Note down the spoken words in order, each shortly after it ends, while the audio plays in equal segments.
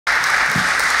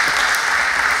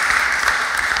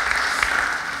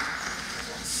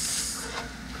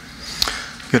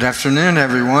Good afternoon,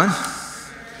 everyone.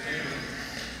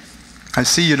 I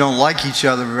see you don't like each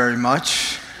other very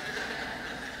much.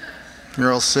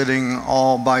 You're all sitting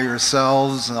all by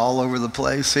yourselves all over the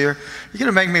place here. You're going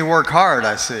to make me work hard,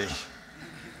 I see.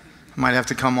 I might have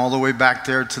to come all the way back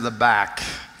there to the back.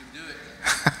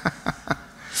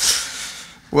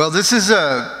 Well, this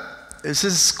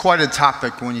is quite a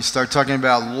topic when you start talking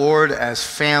about Lord, as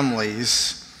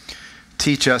families,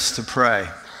 teach us to pray.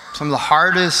 Some of the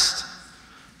hardest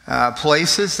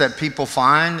places that people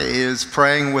find is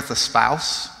praying with a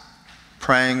spouse,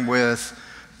 praying with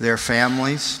their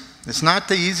families. It's not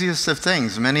the easiest of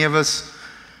things. Many of us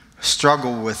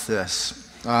struggle with this.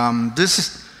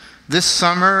 This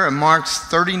summer marks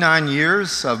 39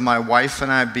 years of my wife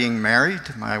and I being married,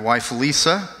 my wife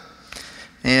Lisa.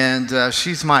 And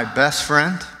she's my best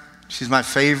friend. She's my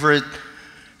favorite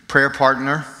prayer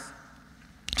partner.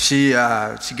 She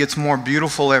gets more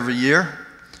beautiful every year.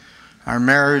 Our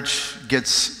marriage gets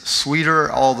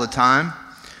sweeter all the time.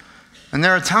 And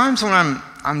there are times when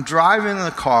I'm driving in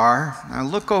the car, and I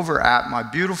look over at my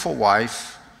beautiful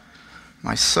wife,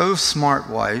 my so smart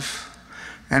wife,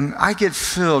 and I get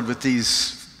filled with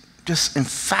these, just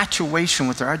infatuation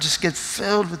with her. I just get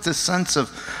filled with this sense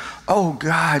of, oh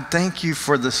God, thank you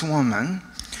for this woman.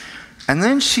 And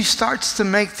then she starts to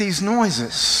make these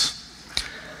noises.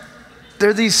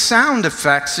 They're these sound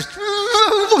effects.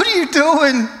 What are you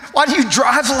doing? Why do you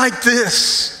drive like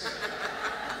this?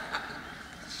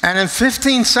 And in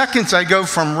 15 seconds, I go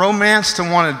from romance to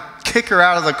want to kick her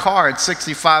out of the car at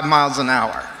 65 miles an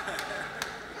hour.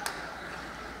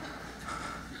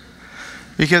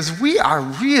 Because we are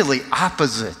really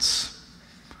opposites.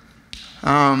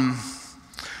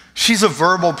 She's a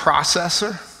verbal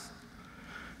processor.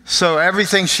 So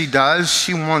everything she does,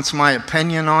 she wants my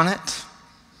opinion on it.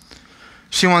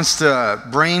 She wants to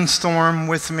brainstorm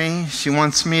with me. She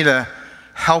wants me to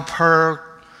help her,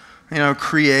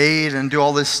 create and do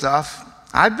all this stuff.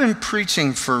 I've been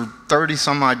preaching for 30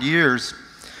 some odd years.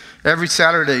 Every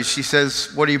Saturday she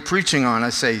says, "What are you preaching on?" I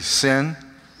say, "Sin."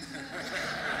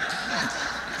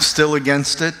 Still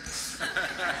against it.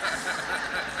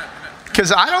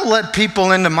 Because I don't let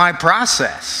people into my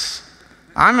process.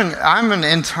 I'm an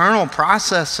internal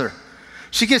processor.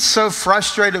 She gets so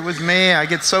frustrated with me. I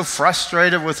get so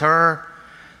frustrated with her.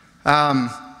 I'm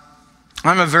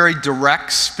a very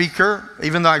direct speaker.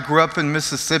 Even though I grew up in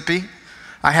Mississippi,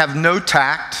 I have no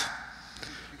tact,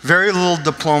 very little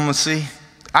diplomacy.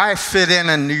 I fit in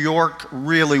New York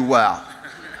really well.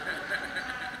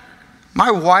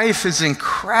 My wife is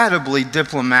incredibly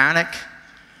diplomatic.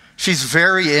 She's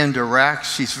very indirect.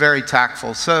 She's very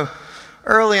tactful. So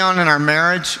early on in our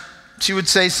marriage, she would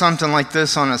say something like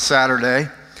this on a Saturday: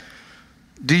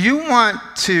 "Do you want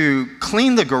to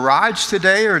clean the garage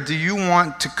today, or do you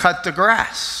want to cut the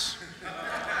grass?"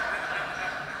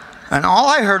 And all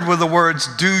I heard were the words,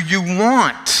 "Do you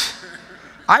want?"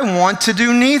 I want to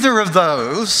do neither of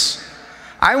those.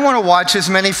 I want to watch as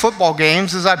many football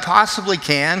games as I possibly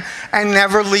can and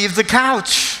never leave the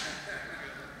couch.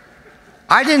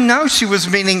 I didn't know she was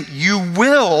meaning you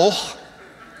will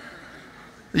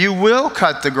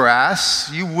cut the grass.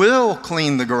 You will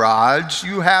clean the garage.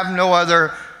 You have no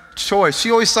other choice. She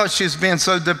always thought she was being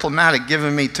so diplomatic,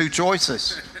 giving me two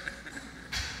choices.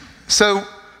 So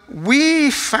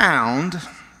we found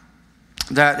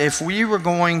that if we were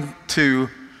going to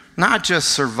not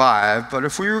just survive, but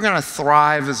if we were going to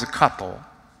thrive as a couple,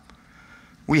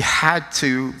 we had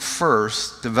to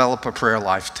first develop a prayer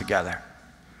life together.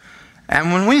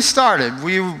 And when we started,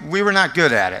 we were not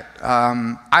good at it.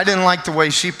 I didn't like the way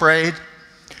she prayed.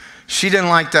 She didn't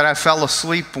like that I fell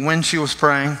asleep when she was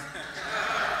praying.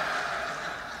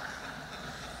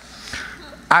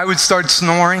 I would start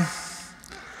snoring,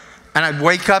 and I'd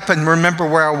wake up and remember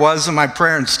where I was in my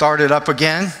prayer and start it up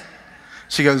again.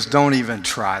 She goes, "Don't even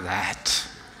try that."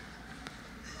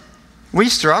 We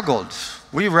struggled.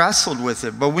 We wrestled with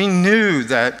it, but we knew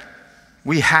that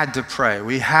we had to pray.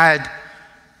 We had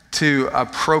to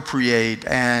appropriate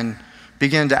and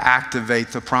begin to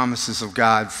activate the promises of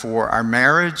God for our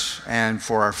marriage and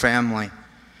for our family.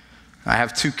 I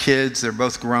have two kids. They're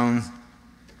both grown.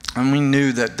 And we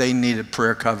knew that they needed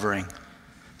prayer covering.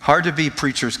 Hard to be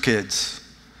preachers' kids.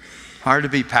 Hard to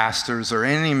be pastors or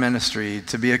any ministry,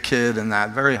 to be a kid in that.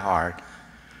 Very hard.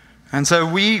 And so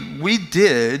we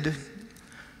did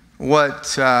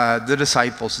what the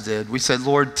disciples did. We said,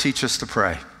 "Lord, teach us to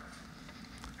pray."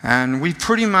 And we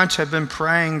pretty much have been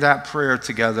praying that prayer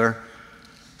together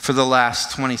for the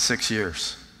last 26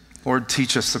 years. Lord,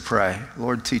 teach us to pray.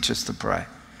 Lord, teach us to pray.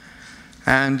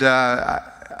 And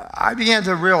I began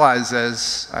to realize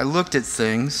as I looked at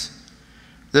things,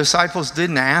 the disciples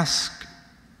didn't ask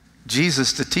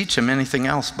Jesus to teach him anything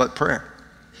else but prayer.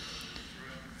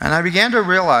 And I began to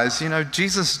realize,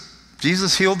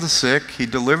 Jesus healed the sick. He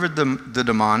delivered the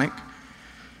demonic.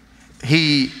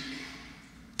 He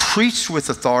preached with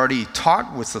authority. He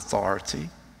taught with authority.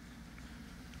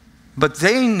 But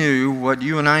they knew what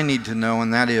you and I need to know,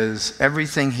 and that is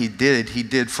everything he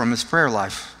did from his prayer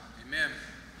life. Amen.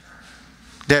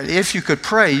 That if you could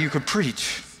pray, you could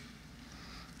preach.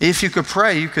 If you could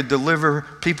pray, you could deliver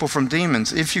people from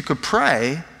demons. If you could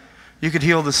pray, you could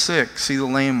heal the sick, see the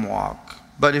lame walk.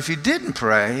 But if you didn't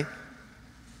pray,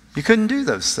 you couldn't do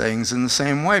those things in the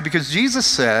same way, because Jesus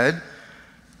said,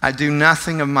 I do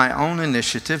nothing of my own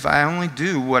initiative. I only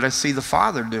do what I see the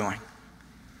Father doing.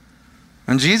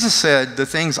 And Jesus said, the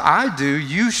things I do,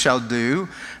 you shall do,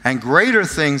 and greater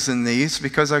things than these,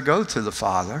 because I go to the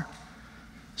Father.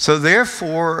 So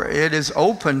therefore, it is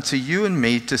open to you and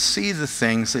me to see the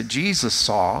things that Jesus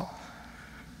saw,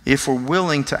 if we're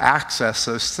willing to access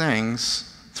those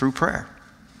things through prayer.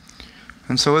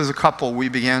 And so as a couple, we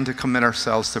began to commit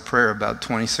ourselves to prayer about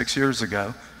 26 years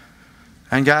ago.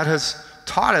 And God has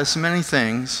taught us many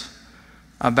things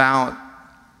about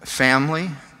family,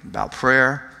 about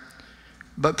prayer.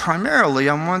 But primarily,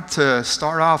 I want to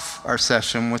start off our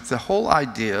session with the whole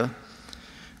idea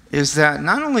is that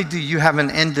not only do you have an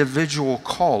individual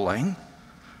calling,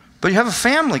 but you have a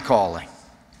family calling.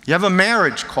 You have a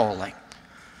marriage calling.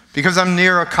 Because I'm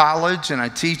near a college and I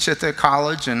teach at the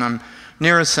college and I'm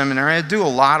near a seminary, I do a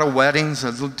lot of weddings,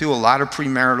 I do a lot of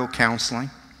premarital counseling.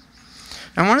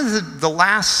 And one of the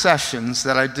last sessions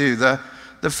that I do, the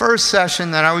first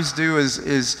session that I always do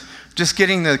is just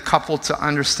getting the couple to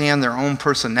understand their own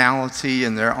personality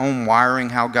and their own wiring,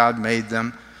 how God made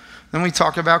them. Then we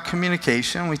talk about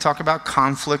communication. We talk about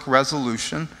conflict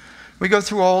resolution. We go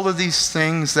through all of these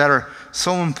things that are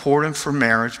so important for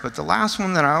marriage. But the last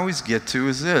one that I always get to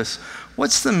is this.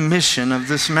 What's the mission of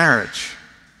this marriage?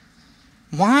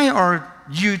 Why are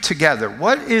you together?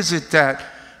 What is it that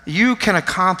you can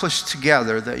accomplish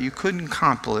together that you couldn't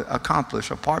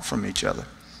accomplish apart from each other?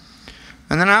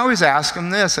 And then I always ask them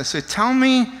this. I say, tell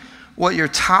me what your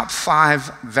top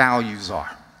 5 values are.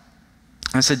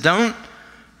 I said, don't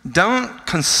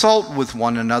consult with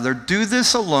one another. Do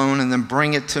this alone and then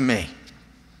bring it to me.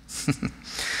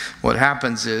 What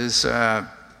happens is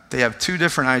they have 2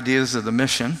 different ideas of the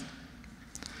mission,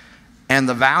 and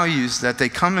the values that they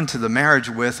come into the marriage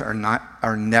with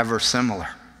are never similar.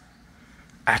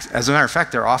 As a matter of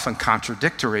fact, they're often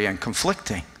contradictory and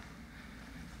conflicting.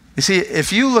 You see,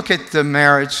 if you look at the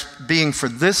marriage being for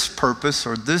this purpose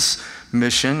or this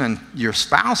mission, and your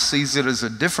spouse sees it as a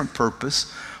different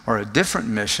purpose or a different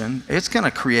mission, it's going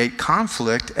to create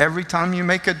conflict every time you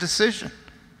make a decision.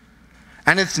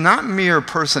 And it's not mere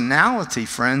personality,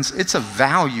 friends. It's a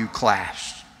value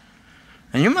clash.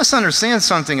 And you must understand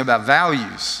something about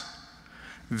values.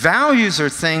 Values are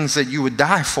things that you would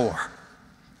die for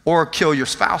or kill your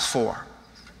spouse for.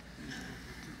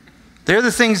 They're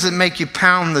the things that make you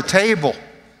pound the table.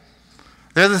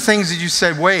 They're the things that you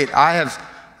say, wait, I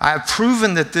have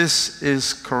proven that this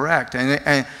is correct.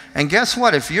 And guess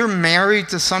what? If you're married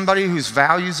to somebody whose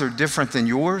values are different than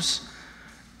yours,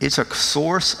 it's a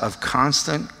source of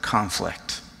constant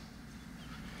conflict.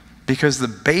 Because the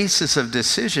basis of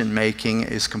decision making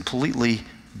is completely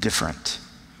different.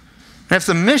 And if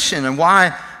the mission and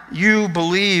why you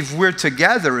believe we're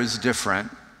together is different,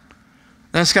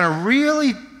 then it's going to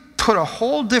really put a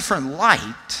whole different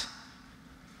light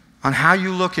on how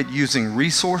you look at using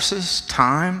resources,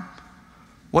 time,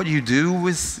 what you do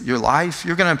with your life.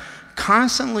 You're going to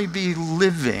constantly be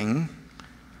living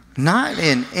not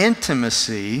in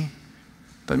intimacy,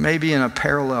 but maybe in a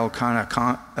parallel kind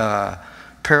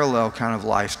of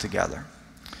life together.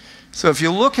 So if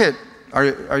you look at,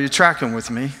 are you tracking with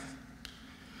me?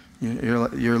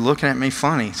 You're looking at me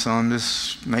funny, so I'm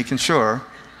just making sure.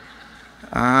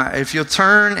 If you'll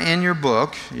turn in your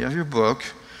book, you have your book,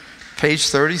 page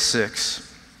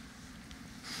 36.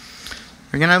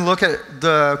 We're going to look at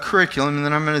the curriculum, and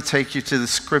then I'm going to take you to the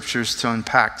scriptures to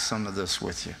unpack some of this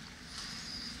with you.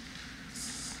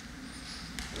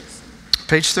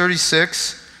 Page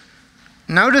 36.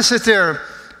 Notice that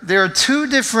there are 2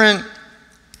 different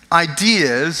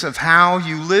ideas of how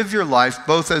you live your life,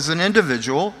 both as an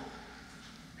individual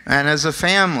and as a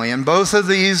family. And both of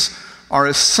these are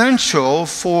essential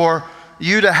for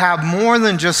you to have more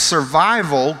than just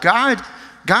survival. God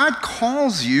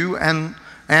calls you and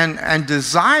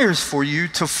desires for you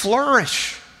to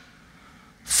flourish.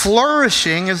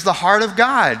 Flourishing is the heart of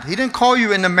God. He didn't call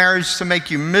you into marriage to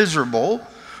make you miserable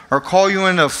or call you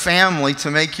into a family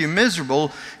to make you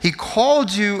miserable. He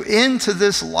called you into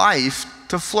this life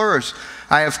to flourish.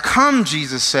 I have come,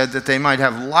 Jesus said, that they might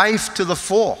have life to the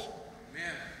full.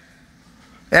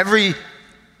 Amen.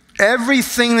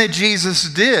 Everything that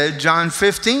Jesus did, John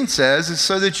 15 says, is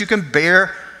so that you can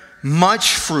bear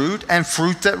much fruit and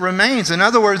fruit that remains. In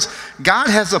other words, God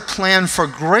has a plan for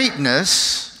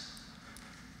greatness,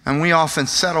 and we often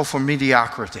settle for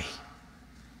mediocrity.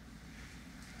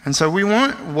 And so we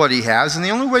want what he has, and the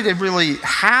only way to really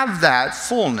have that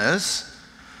fullness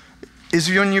is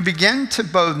when you begin to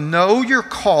both know your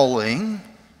calling,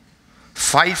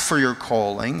 fight for your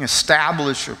calling,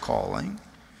 establish your calling,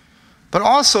 but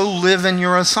also live in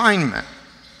your assignment.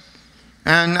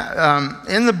 And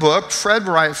in the book, Fred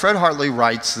Hartley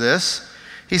writes this.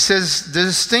 He says, the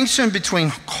distinction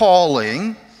between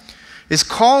calling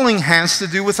has to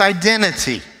do with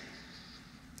identity.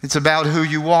 It's about who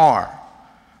you are.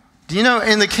 Do you know,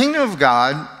 in the kingdom of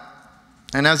God,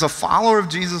 and as a follower of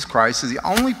Jesus Christ, is the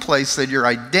only place that your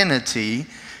identity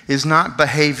is not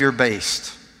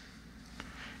behavior-based.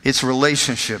 It's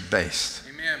relationship-based.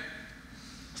 Amen.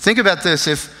 Think about this.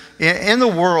 If in the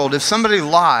world, if somebody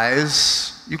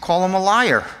lies, you call them a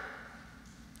liar.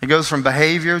 It goes from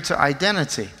behavior to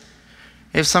identity.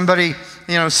 If somebody,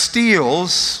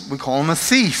 steals, we call them a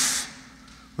thief.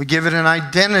 We give it an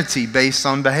identity based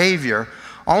on behavior.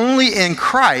 Only in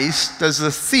Christ does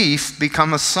the thief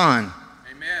become a son.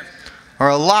 Amen. Or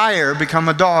a liar become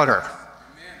a daughter.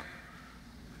 Amen.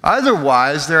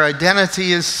 Otherwise, their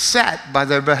identity is set by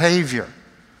their behavior.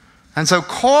 And so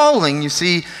calling, you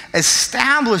see,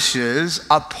 establishes,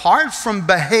 apart from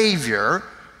behavior,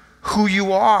 who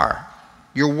you are,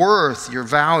 your worth, your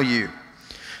value.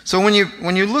 So when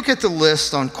you look at the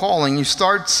list on calling, you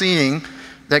start seeing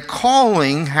that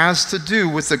calling has to do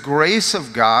with the grace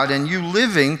of God and you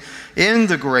living in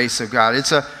the grace of God.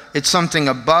 It's something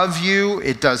above you.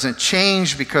 It doesn't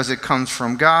change because it comes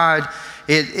from God.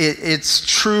 It's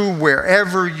true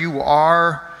wherever you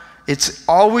are. It's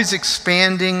always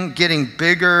expanding, getting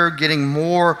bigger, getting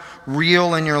more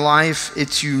real in your life.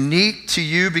 It's unique to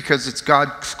you because it's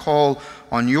God's call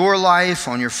on your life,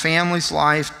 on your family's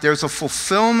life. There's a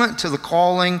fulfillment to the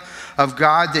calling of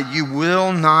God that you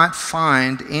will not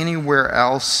find anywhere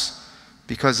else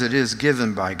because it is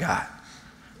given by God.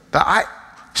 But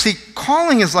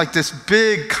calling is like this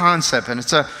big concept, and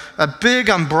it's a big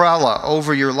umbrella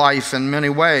over your life in many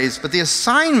ways. But the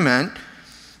assignment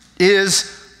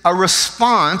is a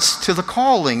response to the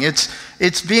calling.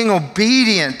 It's being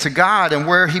obedient to God and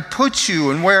where he puts you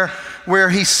and where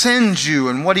he sends you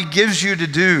and what he gives you to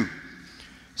do.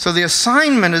 So the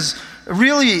assignment is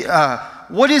really,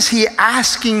 what is he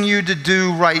asking you to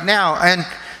do right now? And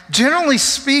generally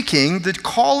speaking, the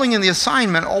calling and the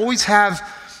assignment always have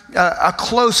a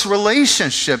close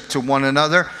relationship to one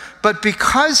another. But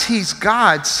because he's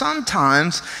God,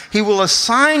 sometimes he will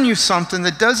assign you something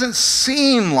that doesn't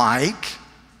seem like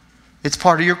it's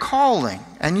part of your calling.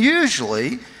 And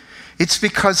usually, it's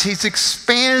because he's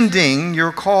expanding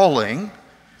your calling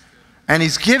and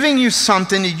he's giving you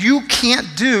something that you can't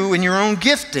do in your own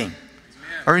gifting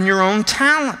or in your own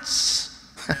talents.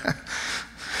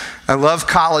 I love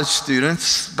college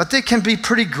students, but they can be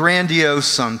pretty grandiose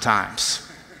sometimes.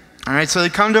 All right, so they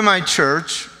come to my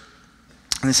church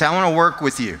and they say, I want to work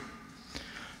with you.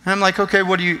 And I'm like, okay,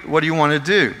 what do you want to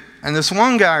do? And this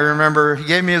one guy, I remember, he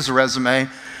gave me his resume.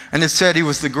 And it said he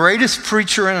was the greatest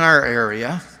preacher in our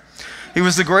area. He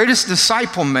was the greatest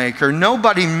disciple maker.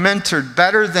 Nobody mentored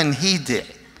better than he did.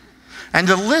 And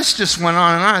the list just went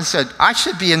on and on. I said, I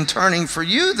should be interning for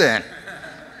you then.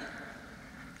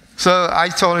 So I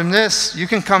told him this, you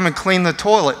can come and clean the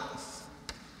toilet.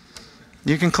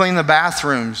 You can clean the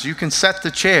bathrooms. You can set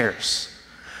the chairs.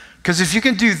 Because if you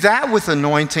can do that with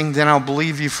anointing, then I'll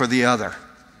believe you for the other.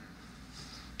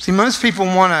 See, most people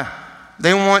want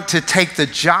to take the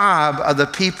job of the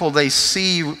people they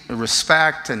see,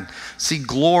 respect, and see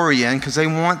glory in because they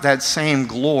want that same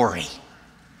glory.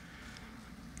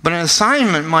 But an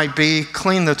assignment might be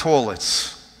clean the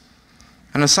toilets.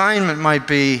 An assignment might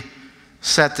be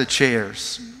set the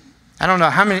chairs. I don't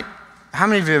know, how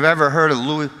many of you have ever heard of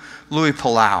Louis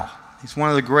Palau? He's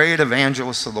one of the great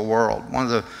evangelists of the world, one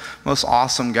of the most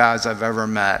awesome guys I've ever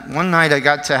met. One night I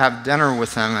got to have dinner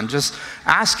with him and just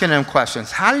asking him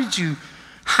questions. How did you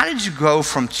go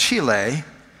from Chile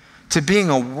to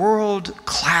being a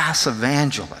world-class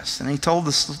evangelist? And he told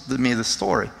me the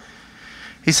story.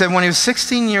 He said when he was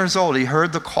 16 years old, he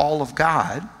heard the call of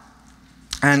God.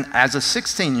 And as a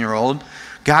 16-year-old,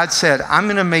 God said, I'm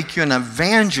going to make you an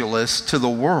evangelist to the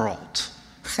world.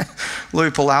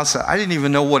 Louis Palau said, I didn't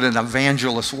even know what an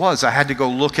evangelist was. I had to go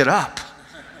look it up.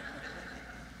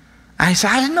 he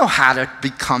said, I didn't know how to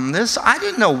become this. I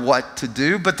didn't know what to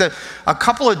do. But a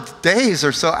couple of days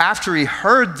or so after he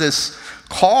heard this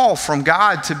call from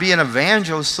God to be an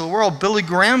evangelist to the world, Billy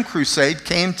Graham crusade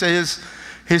came to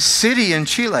his city in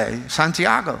Chile,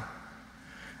 Santiago.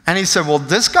 And he said, well,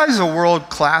 this guy's a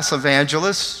world-class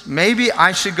evangelist. Maybe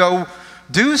I should go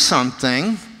do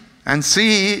something and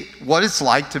see what it's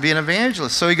like to be an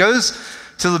evangelist. So he goes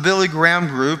to the Billy Graham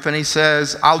group and he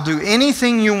says, I'll do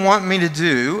anything you want me to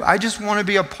do. I just want to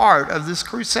be a part of this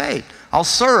crusade. I'll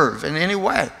serve in any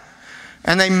way.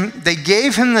 And they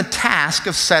gave him the task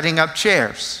of setting up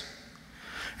chairs.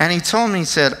 And he told me, he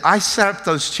said, I set up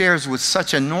those chairs with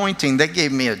such anointing, they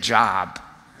gave me a job.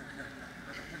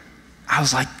 I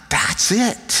was like, that's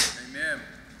it. Amen.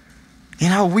 You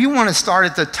know, we want to start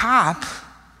at the top,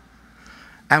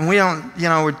 and we don't,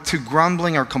 we're too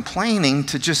grumbling or complaining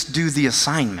to just do the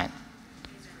assignment.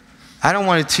 I don't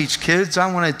want to teach kids,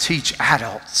 I want to teach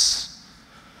adults.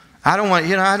 I don't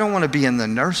want to be in the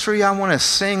nursery, I want to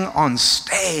sing on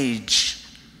stage.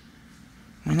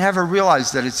 We never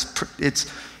realize that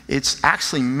it's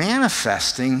actually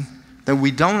manifesting that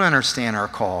we don't understand our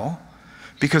call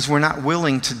because we're not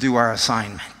willing to do our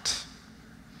assignment.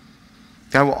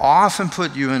 God will often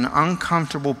put you in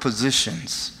uncomfortable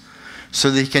positions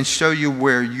so that he can show you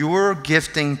where your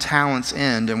gifting talents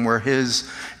end and where his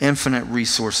infinite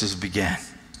resources begin.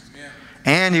 Amen.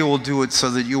 And he will do it so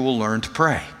that you will learn to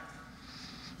pray.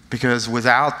 Because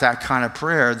without that kind of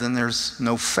prayer, then there's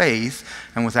no faith.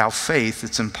 And without faith,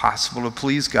 it's impossible to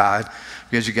please God,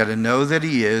 because you got to know that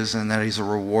he is and that he's a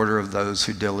rewarder of those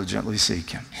who diligently seek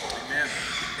him. Amen.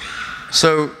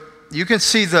 So you can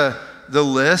see the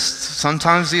list.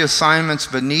 Sometimes the assignment's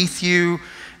beneath you.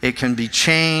 It can be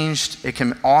changed. It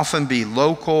can often be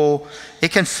local.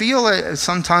 It can feel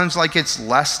sometimes like it's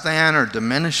less than or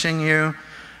diminishing you.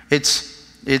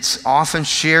 It's often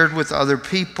shared with other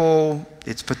people.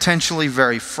 It's potentially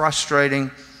very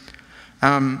frustrating.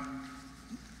 I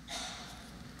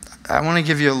want to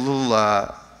give you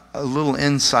a little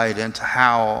insight into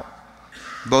how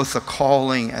both the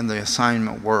calling and the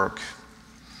assignment work.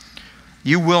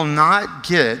 You will not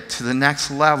get to the next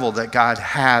level that God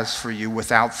has for you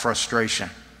without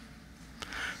frustration.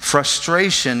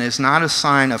 Frustration is not a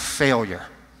sign of failure.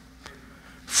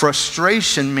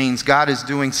 Frustration means God is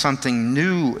doing something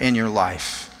new in your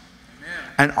life.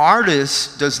 Amen. An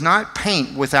artist does not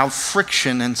paint without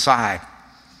friction inside.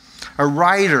 A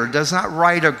writer does not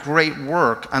write a great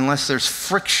work unless there's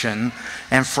friction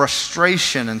and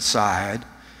frustration inside.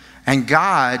 And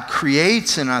God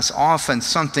creates in us often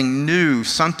something new,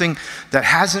 something that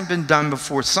hasn't been done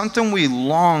before, something we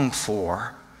long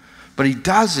for. But he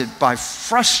does it by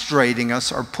frustrating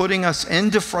us or putting us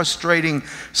into frustrating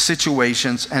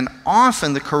situations. And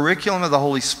often the curriculum of the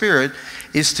Holy Spirit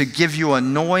is to give you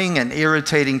annoying and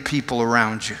irritating people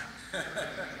around you.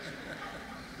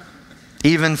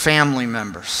 Even family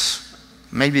members,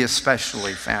 maybe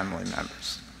especially family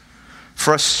members.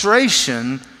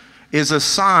 Frustration is a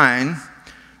sign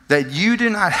that you do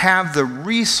not have the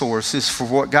resources for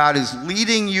what God is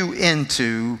leading you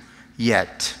into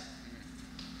yet.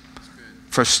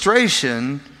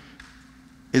 Frustration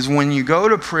is when you go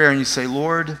to prayer and you say,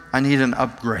 Lord, I need an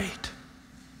upgrade.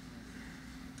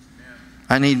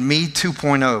 I need me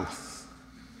 2.0.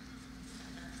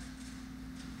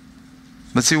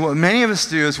 But see, what many of us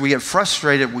do is we get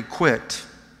frustrated, we quit.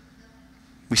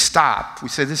 We stop. We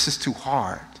say, this is too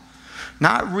hard.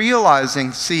 Not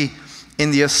realizing, see,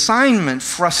 in the assignment,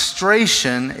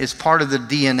 frustration is part of the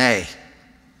DNA.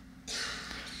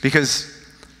 Because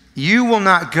you will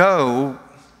not go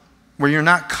where you're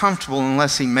not comfortable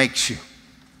unless he makes you.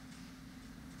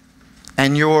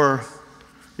 And your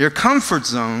comfort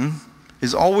zone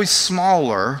is always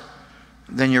smaller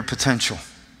than your potential.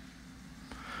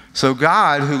 So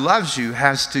God, who loves you,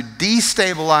 has to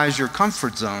destabilize your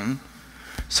comfort zone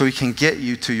so he can get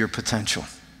you to your potential.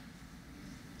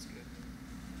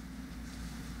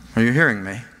 Are you hearing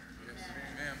me? Yes.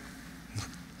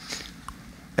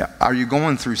 Yeah. Are you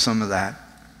going through some of that?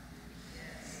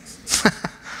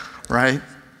 Right?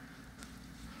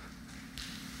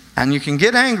 And you can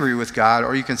get angry with God,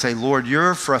 or you can say, Lord,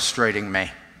 you're frustrating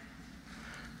me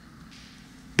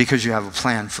because you have a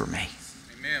plan for me.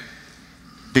 Amen.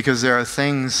 Because there are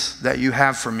things that you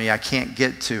have for me I can't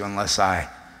get to unless I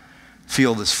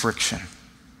feel this friction,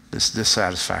 this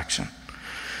dissatisfaction.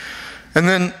 And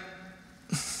then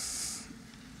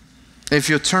if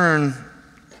you turn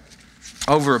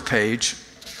over a page,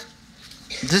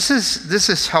 this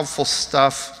is helpful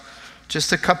stuff.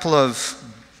 Just a couple of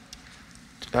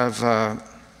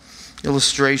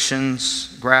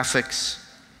illustrations, graphics.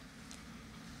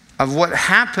 of what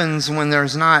happens when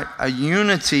there's not a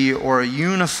unity or a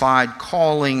unified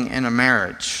calling in a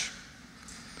marriage.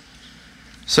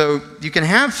 So you can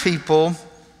have people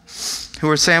who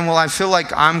are saying, well, I feel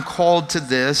like I'm called to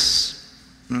this.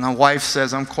 And my wife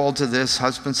says, I'm called to this.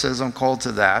 Husband says, I'm called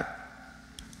to that.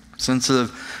 Sense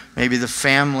of maybe the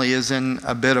family is in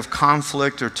a bit of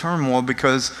conflict or turmoil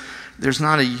because there's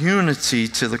not a unity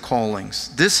to the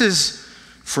callings. This is,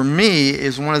 for me,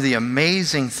 is one of the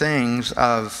amazing things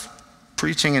of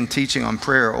preaching and teaching on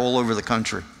prayer all over the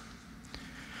country.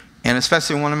 And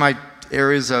especially one of my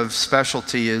areas of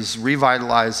specialty is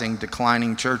revitalizing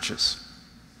declining churches.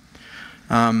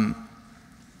 In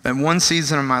one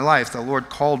season of my life, the Lord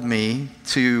called me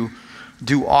to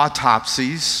do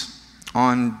autopsies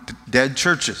on dead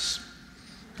churches.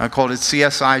 I called it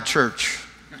CSI Church.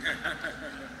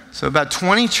 So about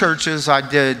 20 churches, I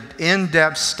did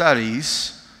in-depth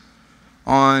studies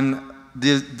on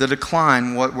the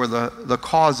decline, what were the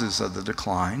causes of the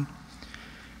decline.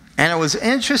 And it was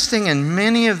interesting in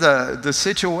many of the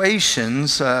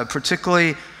situations,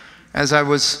 particularly as I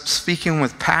was speaking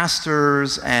with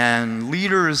pastors and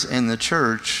leaders in the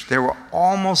church, there were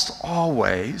almost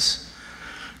always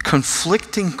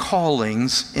conflicting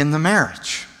callings in the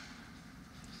marriage.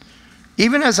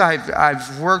 Even as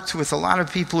I've worked with a lot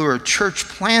of people who are church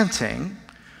planting,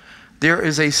 there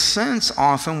is a sense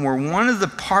often where one of the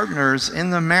partners in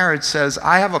the marriage says,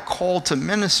 I have a call to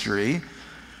ministry,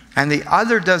 and the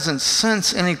other doesn't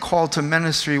sense any call to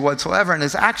ministry whatsoever and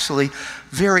is actually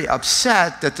very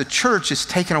upset that the church is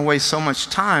taking away so much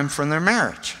time from their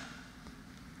marriage.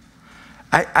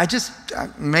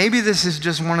 Maybe this is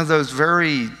just one of those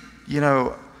very,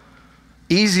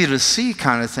 easy to see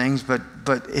kind of things, but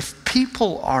if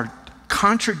people are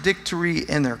contradictory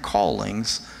in their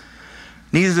callings,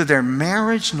 neither their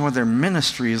marriage nor their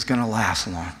ministry is going to last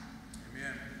long.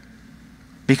 Amen.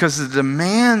 Because the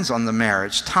demands on the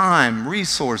marriage, time,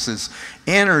 resources,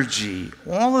 energy,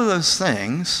 all of those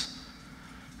things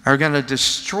are going to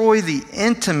destroy the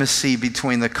intimacy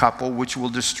between the couple, which will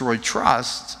destroy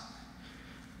trust,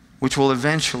 which will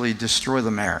eventually destroy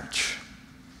the marriage.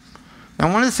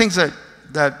 Now, one of the things that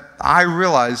I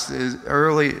realized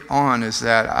early on is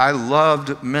that I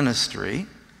loved ministry.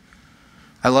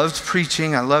 I loved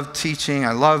preaching. I loved teaching.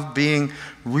 I loved being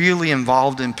really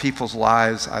involved in people's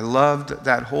lives. I loved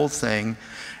that whole thing.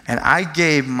 And I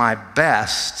gave my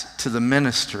best to the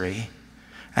ministry,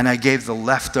 and I gave the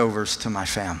leftovers to my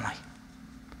family.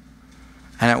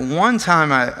 And at one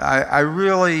time, I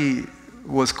really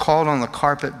was called on the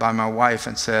carpet by my wife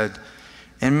and said,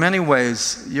 in many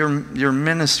ways, your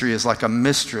ministry is like a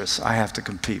mistress I have to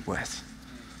compete with.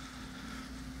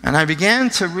 And I began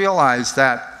to realize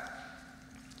that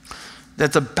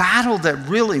the battle that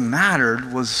really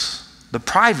mattered was the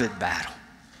private battle.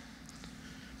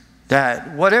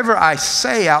 That whatever I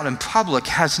say out in public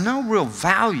has no real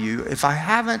value if I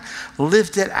haven't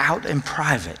lived it out in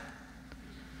private.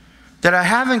 That I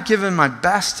haven't given my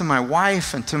best to my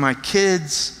wife and to my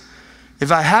kids.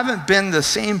 If I haven't been the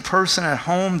same person at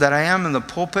home that I am in the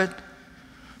pulpit,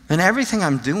 then everything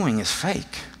I'm doing is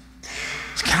fake.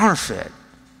 It's counterfeit.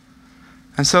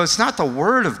 And so it's not the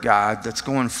word of God that's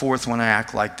going forth when I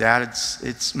act like that.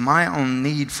 It's my own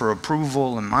need for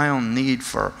approval and my own need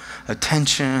for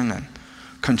attention and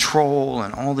control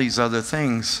and all these other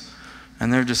things.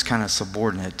 And they're just kind of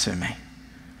subordinate to me.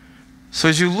 So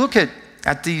as you look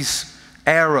at these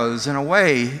arrows, in a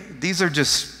way, these are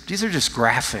just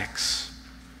graphics.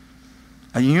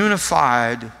 A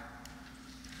unified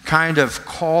kind of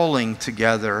calling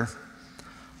together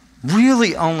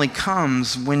really only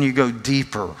comes when you go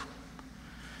deeper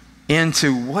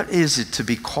into what is it to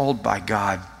be called by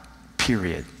God,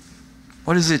 period.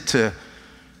 What is it to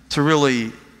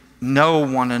really know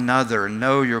one another,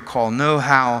 know your call, know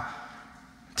how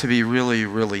to be really,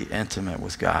 really intimate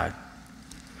with God.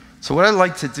 So what I'd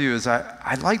like to do is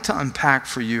I'd like to unpack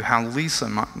for you how Lisa,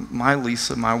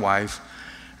 my wife,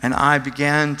 and I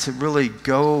began to really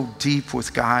go deep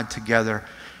with God together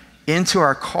into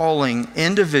our calling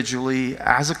individually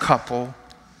as a couple.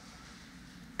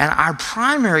 And our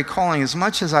primary calling, as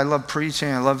much as I love preaching,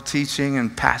 I love teaching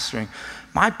and pastoring,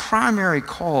 my primary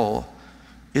call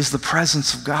is the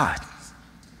presence of God.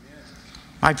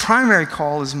 My primary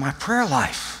call is my prayer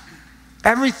life.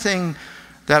 Everything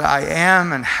that I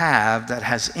am and have that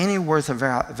has any worth of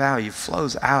value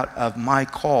flows out of my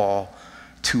call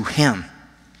to Him.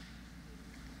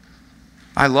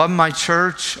 I love my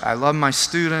church, I love my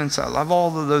students, I love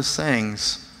all of those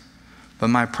things, but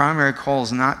my primary call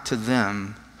is not to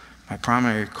them. My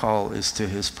primary call is to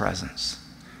His presence.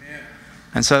 Amen.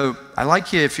 And so I'd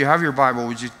like you, if you have your Bible,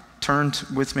 would you turn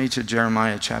with me to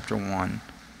Jeremiah chapter 1.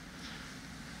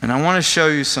 And I want to show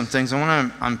you some things. I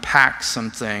want to unpack some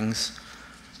things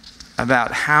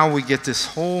about how we get this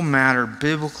whole matter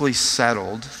biblically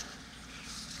settled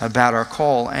about our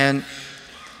call. And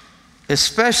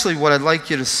especially what I'd like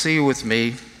you to see with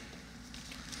me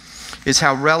is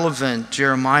how relevant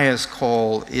Jeremiah's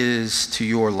call is to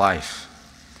your life.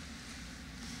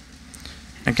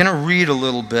 I'm going to read a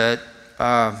little bit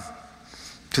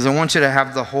because I want you to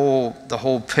have the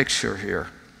whole picture here.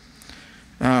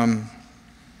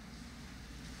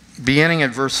 Beginning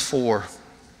at verse 4.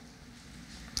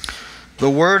 The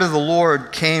word of the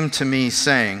Lord came to me,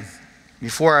 saying,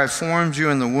 before I formed you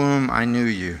in the womb, I knew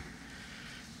you.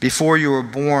 Before you were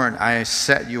born, I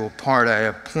set you apart. I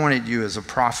appointed you as a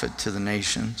prophet to the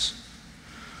nations.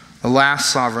 Alas,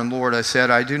 sovereign Lord, I said,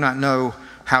 I do not know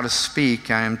how to speak.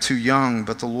 I am too young.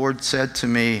 But the Lord said to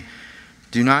me,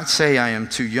 do not say I am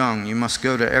too young. You must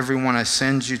go to everyone I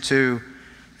send you to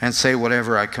and say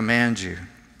whatever I command you.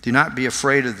 Do not be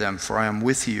afraid of them, for I am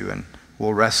with you and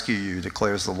will rescue you,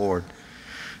 declares the Lord.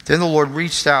 Then the Lord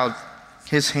reached out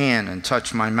his hand and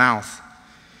touched my mouth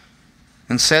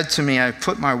and said to me, I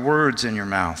put my words in your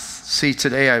mouth. See,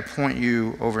 today I appoint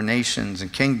you over nations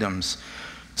and kingdoms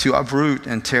to uproot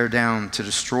and tear down, to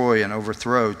destroy and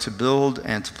overthrow, to build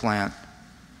and to plant.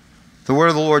 The word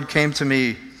of the Lord came to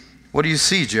me, what do you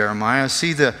see, Jeremiah? I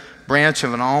see the branch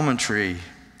of an almond tree.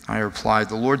 I replied,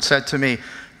 the Lord said to me,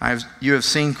 you have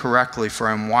seen correctly, for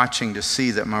I am watching to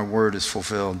see that my word is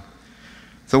fulfilled.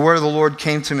 The word of the Lord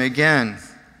came to me again.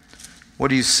 What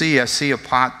do you see? I see a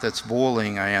pot that's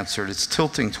boiling, I answered. It's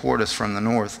tilting toward us from the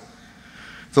north.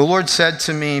 The Lord said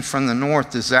to me, from the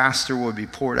north, disaster will be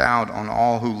poured out on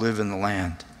all who live in the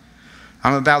land.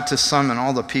 I'm about to summon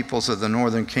all the peoples of the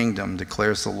northern kingdom,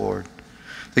 declares the Lord.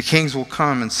 The kings will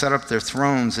come and set up their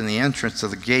thrones in the entrance of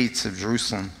the gates of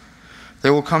Jerusalem. They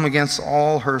will come against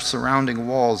all her surrounding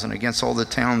walls and against all the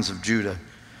towns of Judah.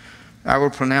 I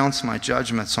will pronounce my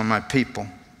judgments on my people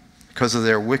because of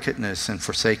their wickedness in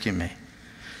forsaking me,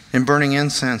 in burning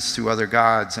incense to other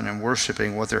gods, and in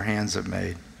worshiping what their hands have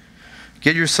made.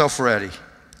 Get yourself ready.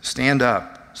 Stand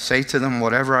up. Say to them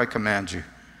whatever I command you.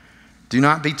 Do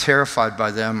not be terrified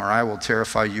by them, or I will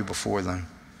terrify you before them.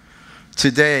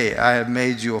 Today I have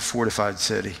made you a fortified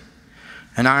city,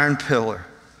 an iron pillar,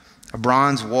 a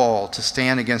bronze wall to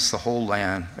stand against the whole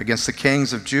land, against the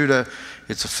kings of Judah,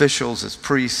 its officials, its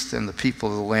priests, and the people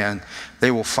of the land. They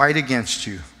will fight against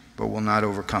you, but will not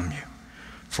overcome you.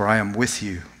 For I am with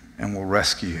you and will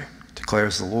rescue you,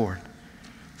 declares the Lord.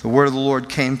 The word of the Lord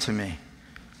came to me.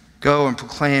 Go and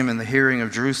proclaim in the hearing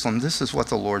of Jerusalem, this is what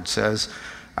the Lord says.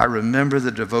 I remember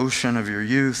the devotion of your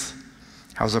youth.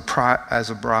 How as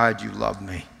a bride you loved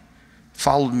me,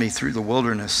 followed me through the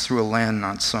wilderness, through a land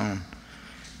not sown.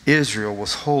 Israel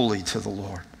was holy to the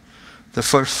Lord, the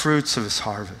first fruits of his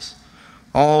harvest.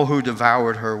 All who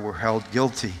devoured her were held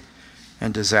guilty,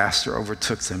 and disaster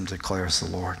overtook them, declares the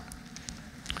Lord.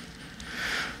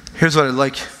 Here's what I'd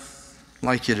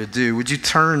like you to do. Would you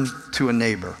turn to a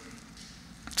neighbor?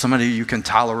 Somebody you can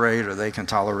tolerate or they can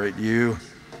tolerate you.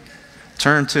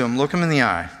 Turn to them. Look them in the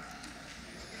eye.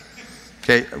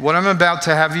 Okay, what I'm about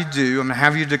to have you do, I'm going to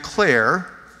have you declare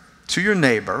to your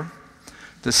neighbor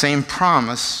the same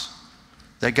promise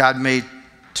that God made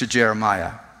to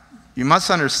Jeremiah. You must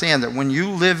understand that when you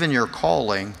live in your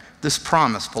calling, this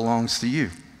promise belongs to you.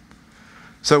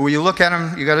 So when you look at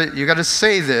them, you got to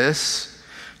say this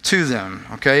to them,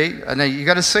 okay? And you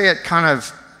got to say it kind of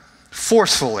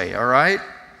forcefully, all right?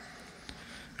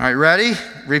 All right, ready?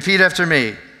 Repeat after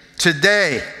me.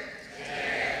 Today.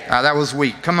 That was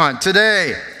weak. Come on.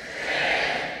 Today.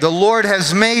 The Lord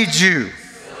has made you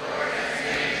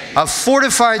a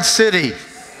fortified city,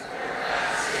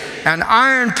 an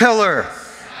iron pillar,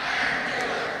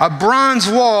 a bronze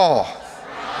wall.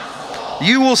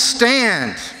 You will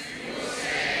stand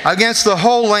against the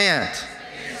whole land.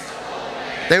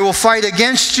 They will fight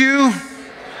against you,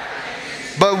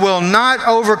 but will not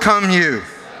overcome you.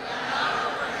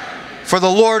 For the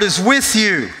Lord is with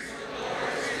you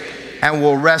and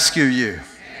will rescue you.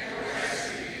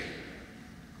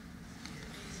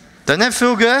 Doesn't that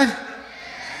feel good?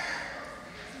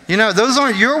 You know, those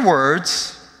aren't your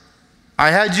words.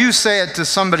 I had you say it to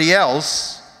somebody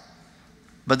else,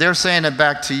 but they're saying it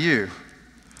back to you.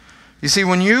 You see,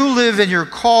 when you live in your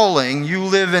calling, you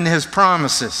live in his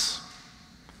promises.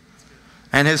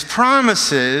 And his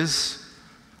promises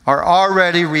are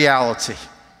already reality.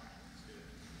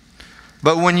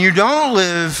 But when you don't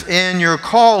live in your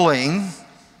calling,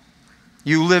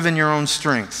 you live in your own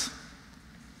strength.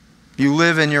 You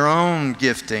live in your own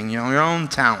gifting, your own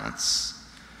talents.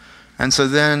 And so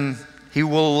then He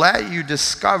will let you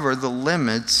discover the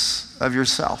limits of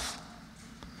yourself.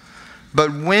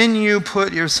 But when you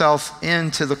put yourself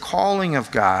into the calling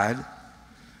of God,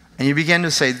 and you begin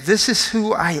to say, this is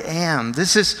who I am,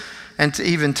 this is, and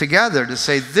even together to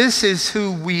say, this is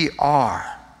who we are,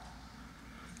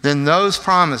 then those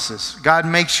promises, God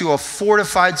makes you a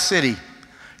fortified city.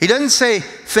 He doesn't say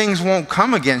things won't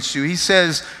come against you. He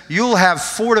says you'll have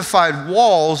fortified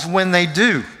walls when they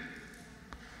do.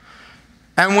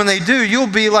 And when they do, you'll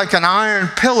be like an iron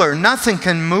pillar. Nothing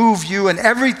can move you, and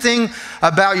everything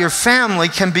about your family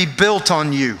can be built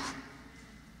on you.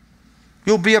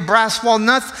 You'll be a brass wall.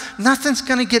 Nothing's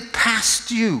going to get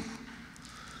past you.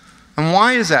 And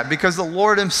why is that? Because the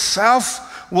Lord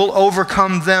himself will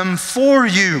overcome them for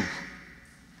you.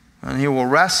 And he will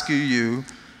rescue you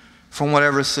from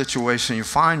whatever situation you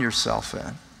find yourself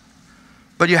in.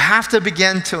 But you have to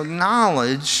begin to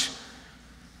acknowledge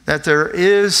that there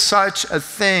is such a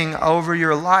thing over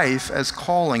your life as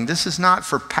calling. This is not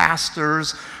for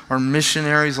pastors or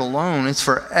missionaries alone. It's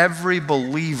for every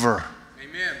believer.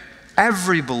 Amen.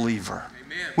 Every believer.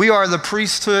 Amen. We are the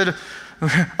priesthood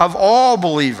of all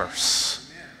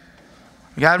believers.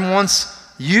 Amen. God wants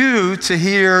you to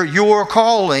hear your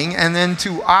calling and then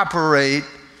to operate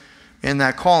in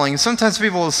that calling. And sometimes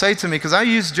people will say to me, because I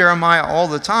use Jeremiah all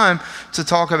the time to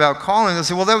talk about calling, they'll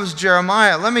say, well, that was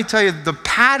Jeremiah. Let me tell you, the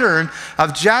pattern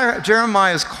of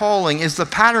Jeremiah's calling is the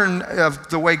pattern of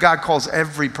the way God calls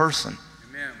every person.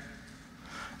 Amen.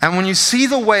 And when you see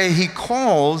the way he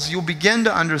calls, you'll begin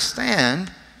to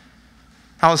understand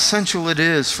how essential it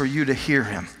is for you to hear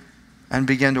him and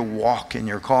begin to walk in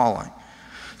your calling.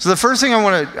 So the first thing I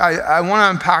want to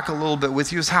unpack a little bit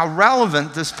with you is how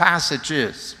relevant this passage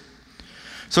is.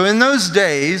 So in those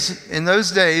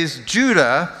days,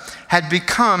 Judah had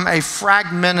become a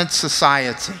fragmented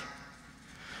society.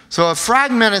 So a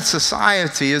fragmented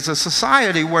society is a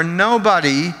society where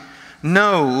nobody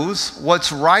knows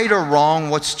what's right or wrong,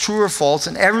 what's true or false,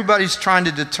 and everybody's trying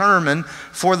to determine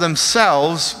for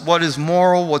themselves what is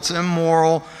moral, what's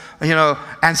immoral,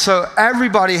 and so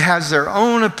everybody has their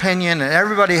own opinion, and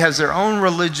everybody has their own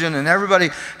religion, and everybody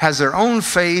has their own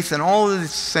faith, and all of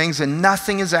these things, and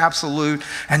nothing is absolute,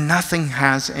 and nothing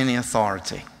has any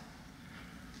authority.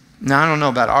 Now, I don't know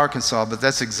about Arkansas, but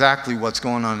that's exactly what's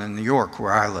going on in New York,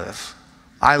 where I live.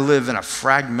 I live in a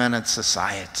fragmented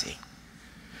society.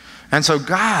 And so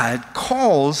God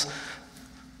calls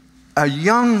a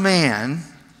young man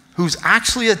who's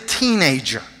actually a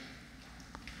teenager.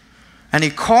 And he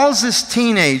calls this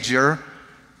teenager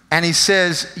and he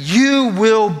says, you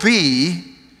will be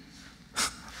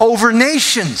over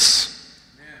nations.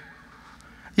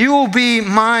 You will be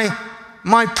my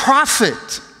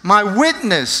prophet, my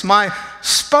witness, my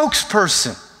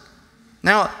spokesperson.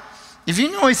 Now, if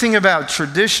you know anything about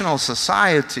traditional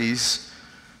societies,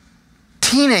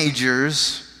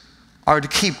 teenagers are to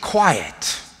keep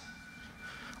quiet.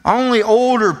 Only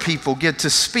older people get to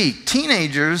speak.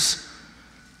 Teenagers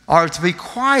are to be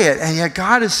quiet, and yet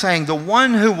God is saying the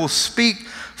one who will speak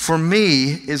for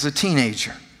me is a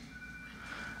teenager.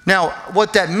 Now,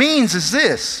 what that means is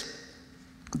this: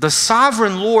 the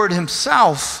sovereign Lord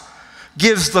himself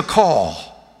gives the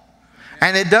call,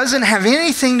 and it doesn't have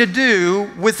anything to do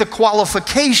with the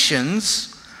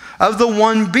qualifications of the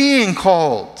one being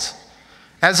called.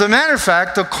 As a matter of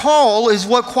fact, the call is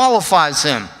what qualifies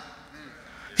him.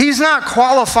 He's not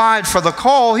qualified for the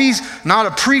call. He's not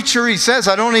a preacher. He says,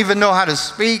 I don't even know how to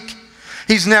speak.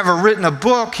 He's never written a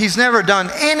book. He's never done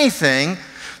anything.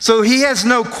 So he has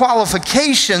no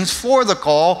qualifications for the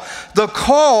call. The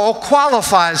call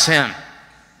qualifies him.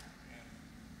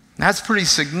 That's pretty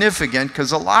significant,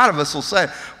 because a lot of us will say,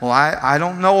 well, I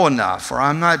don't know enough, or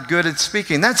I'm not good at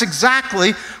speaking. That's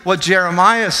exactly what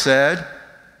Jeremiah said.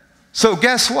 So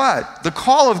guess what? The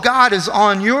call of God is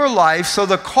on your life, so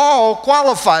the call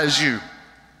qualifies you.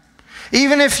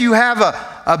 Even if you have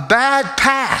a bad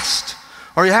past,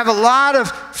 or you have a lot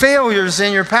of failures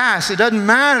in your past, it doesn't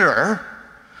matter.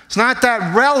 It's not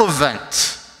that relevant.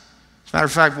 As a matter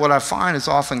of fact, what I find is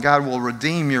often God will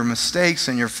redeem your mistakes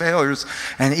and your failures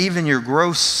and even your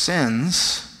gross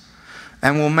sins,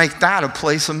 and will make that a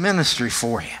place of ministry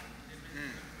for you.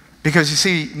 Because you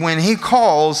see, when he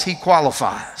calls, he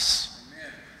qualifies.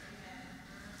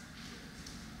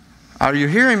 Are you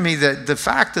hearing me? That the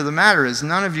fact of the matter is,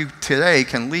 none of you today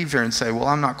can leave here and say, well,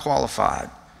 I'm not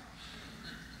qualified.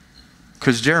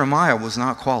 Because Jeremiah was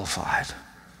not qualified.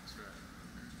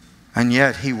 And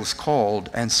yet he was called,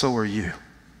 and so are you.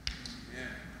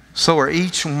 So are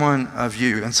each one of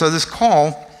you. And so this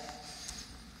call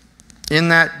in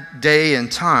that day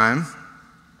and time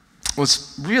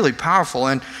was really powerful.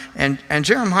 And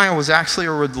Jeremiah was actually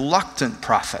a reluctant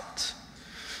prophet.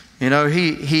 You know,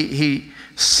 he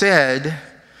said,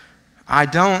 I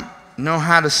don't know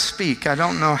how to speak. I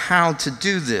don't know how to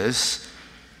do this.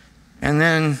 And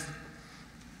then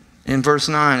in verse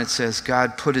 9 it says,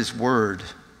 God put his word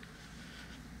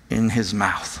in his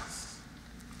mouth.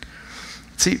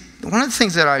 See, one of the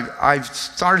things that I've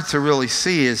started to really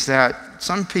see is that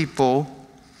some people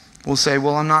will say,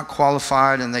 well, I'm not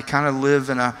qualified, and they kind of live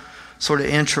in a sort of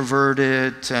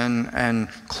introverted and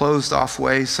closed off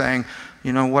way, saying,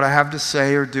 you know, what I have to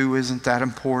say or do isn't that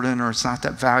important, or it's not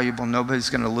that valuable, nobody's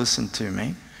going to listen to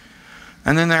me.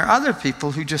 And then there are other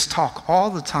people who just talk all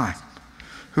the time,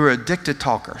 who are addicted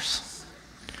talkers.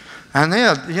 And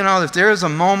they'll, you know, if there is a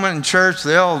moment in church,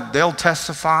 they'll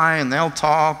testify and they'll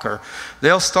talk, or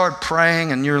they'll start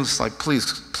praying, and you're just like,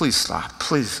 please stop,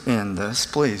 please end this,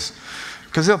 please.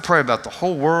 Because they'll pray about the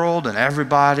whole world and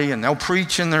everybody, and they'll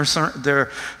preach in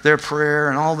their prayer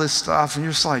and all this stuff, and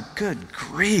you're just like, good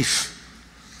grief.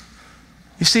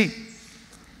 You see,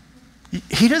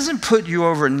 he doesn't put you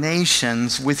over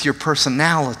nations with your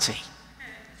personality.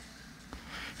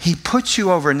 He puts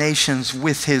you over nations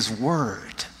with his word.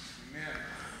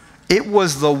 It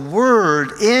was the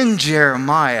word in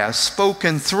Jeremiah,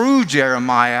 spoken through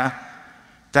Jeremiah,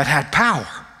 that had power.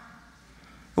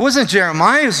 It wasn't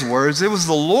Jeremiah's words, it was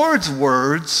the Lord's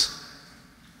words,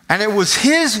 and it was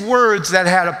his words that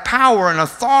had a power and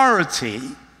authority.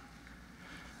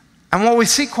 And what we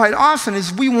see quite often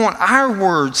is we want our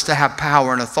words to have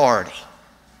power and authority.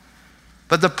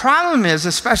 But the problem is,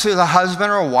 especially the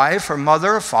husband or wife or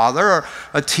mother or father or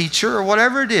a teacher or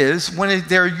whatever it is, when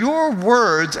they're your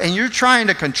words and you're trying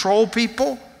to control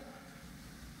people,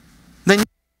 then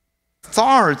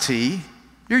authority,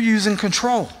 you're using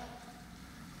control.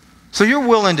 So you're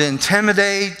willing to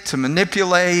intimidate, to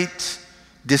manipulate,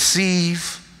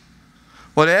 deceive,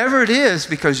 whatever it is,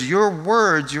 because your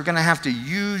words, you're going to have to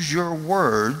use your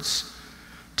words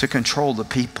to control the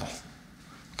people,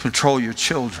 control your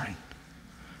children.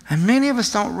 And many of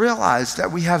us don't realize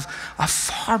that we have a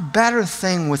far better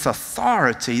thing with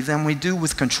authority than we do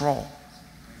with control.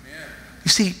 You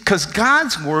see, because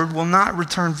God's word will not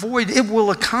return void. It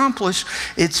will accomplish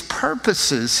its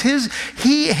purposes.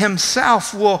 He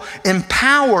himself will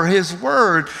empower his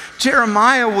word.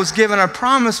 Jeremiah was given a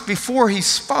promise before he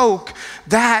spoke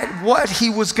that what he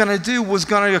was going to do was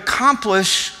going to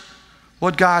accomplish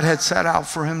what God had set out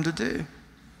for him to do.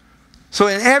 So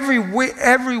in every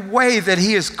way that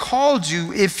he has called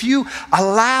you, if you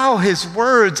allow his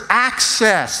words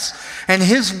access and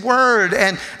his word,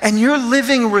 and you're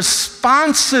living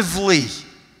responsively.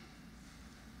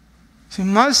 See,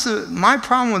 my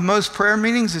problem with most prayer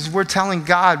meetings is we're telling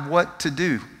God what to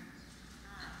do.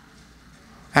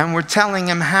 And we're telling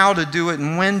him how to do it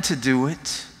and when to do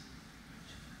it.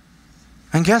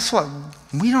 And guess what?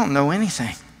 We don't know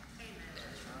anything.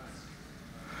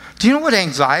 Do you know what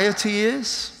anxiety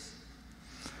is?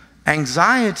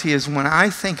 Anxiety is when I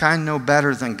think I know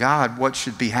better than God what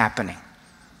should be happening.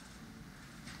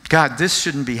 God, this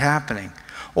shouldn't be happening.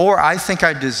 Or I think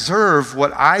I deserve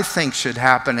what I think should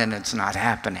happen and it's not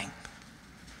happening.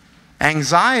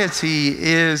 Anxiety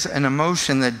is an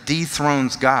emotion that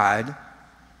dethrones God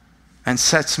and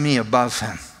sets me above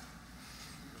him.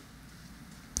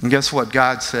 And guess what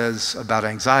God says about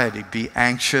anxiety? Be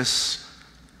anxious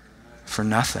for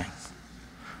nothing.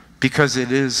 Because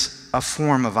it is a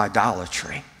form of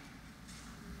idolatry.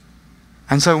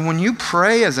 And so when you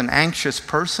pray as an anxious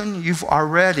person, you've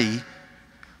already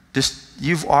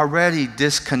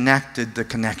disconnected the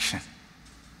connection.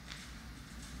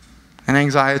 And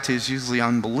anxiety is usually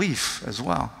unbelief as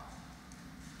well.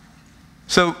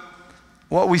 So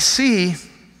what we see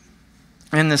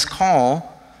in this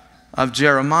call of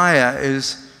Jeremiah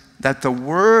is that the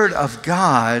word of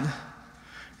God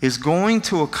is going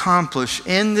to accomplish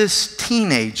in this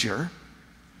teenager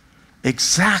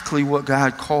exactly what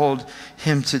God called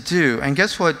him to do. And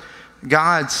guess what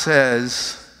God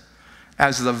says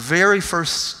as the very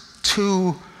first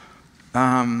two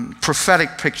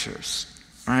prophetic pictures,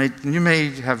 right? You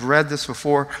may have read this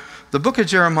before. The book of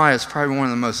Jeremiah is probably one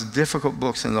of the most difficult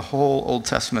books in the whole Old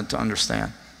Testament to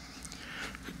understand.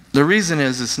 The reason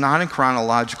is it's not in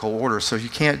chronological order, so you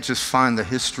can't just find the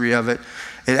history of it.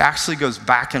 It actually goes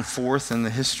back and forth in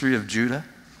the history of Judah.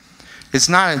 It's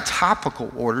not in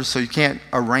topical order, so you can't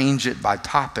arrange it by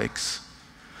topics.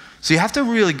 So you have to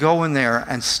really go in there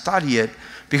and study it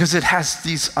because it has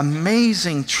these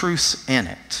amazing truths in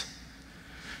it.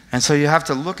 And so you have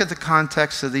to look at the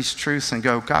context of these truths and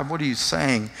go, God, what are you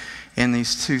saying in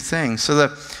these two things? So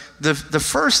the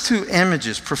first two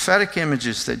images, prophetic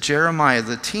images that Jeremiah,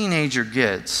 the teenager,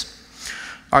 gets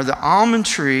are the almond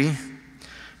tree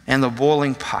and the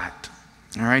boiling pot.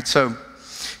 All right, so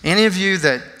any of you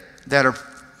that are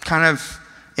kind of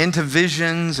into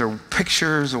visions or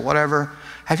pictures or whatever,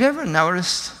 have you ever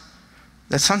noticed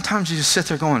that sometimes you just sit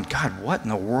there going, God, what in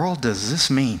the world does this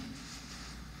mean?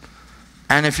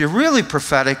 And if you're really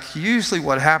prophetic, usually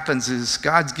what happens is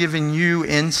God's giving you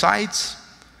insights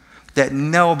that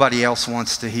nobody else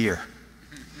wants to hear.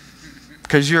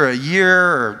 Because you're a year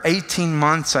or 18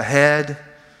 months ahead.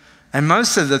 And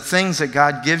most of the things that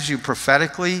God gives you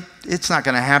prophetically, it's not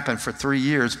going to happen for 3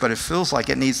 years, but it feels like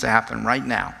it needs to happen right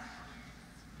now.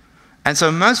 And so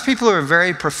most people who are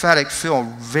very prophetic feel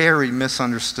very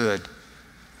misunderstood.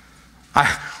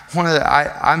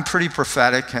 I'm pretty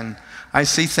prophetic, and I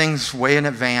see things way in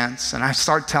advance, and I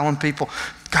start telling people,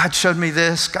 God showed me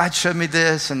this, God showed me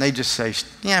this, and they just say,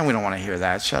 yeah, we don't want to hear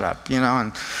that, shut up,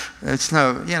 and it's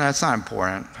not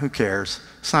important, who cares?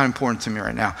 It's not important to me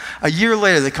right now. A year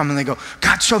later, they come and they go,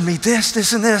 God showed me this,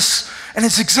 this, and this, and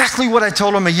it's exactly what I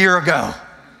told him a year ago.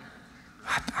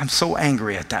 I'm so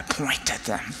angry at that point at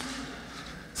them.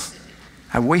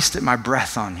 I wasted my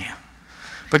breath on you.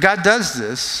 But God does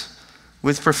this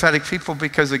with prophetic people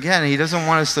because, again, he doesn't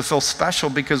want us to feel special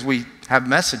because we have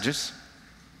messages.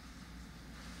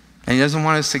 And he doesn't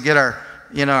want us to get our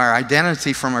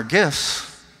identity from our gifts.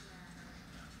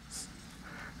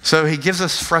 So he gives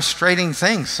us frustrating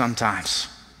things sometimes.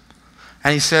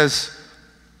 And he says,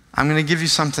 I'm going to give you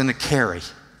something to carry.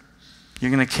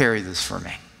 You're going to carry this for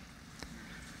me.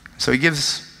 So he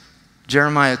gives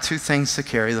Jeremiah two things to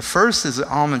carry. The first is the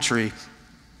almond tree.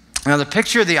 Now the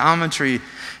picture of the almond tree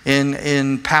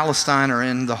in Palestine or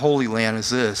in the Holy Land is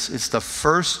this. It's the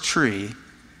first tree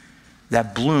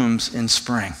that blooms in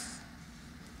spring.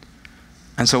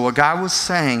 And so what God was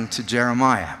saying to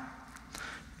Jeremiah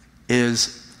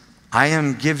is, I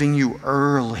am giving you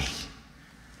early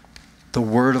the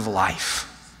word of life.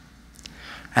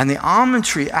 And the almond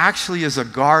tree actually is a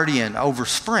guardian over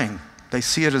spring. They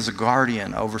see it as a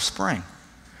guardian over spring.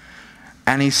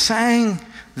 And he's saying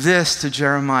this to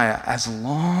Jeremiah, as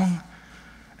long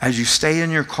as you stay in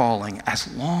your calling,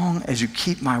 as long as you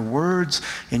keep my words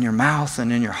in your mouth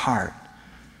and in your heart,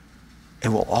 it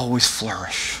will always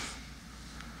flourish.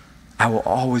 I will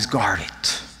always guard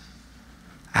it.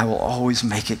 I will always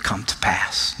make it come to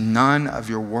pass. None of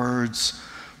your words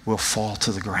will fall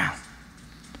to the ground.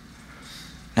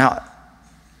 Now,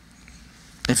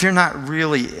 if you're not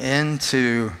really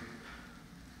into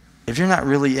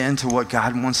what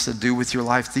God wants to do with your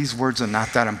life, these words are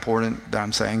not that important that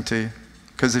I'm saying to you.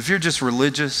 Because if you're just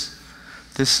religious,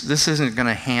 this isn't going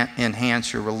to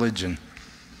enhance your religion.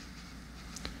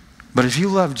 But if you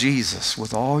love Jesus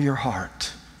with all your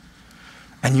heart,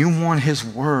 and you want his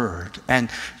word,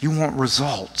 and you want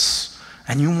results,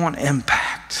 and you want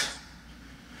impact,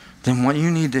 then what you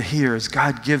need to hear is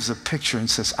God gives a picture and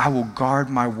says, I will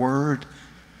guard my word.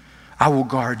 I will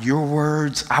guard your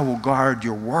words. I will guard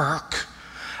your work.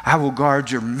 I will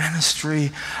guard your ministry.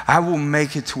 I will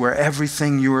make it to where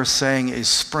everything you are saying is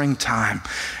springtime,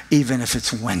 even if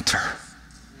it's winter.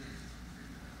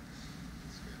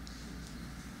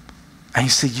 And you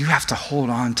see, you have to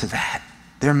hold on to that.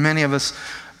 There are many of us,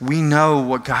 we know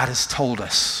what God has told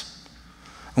us.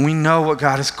 And we know what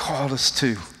God has called us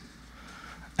to.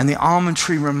 And the almond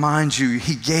tree reminds you,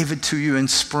 he gave it to you in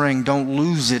spring. Don't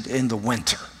lose it in the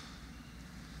winter.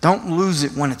 Don't lose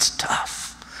it when it's tough.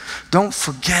 Don't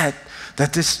forget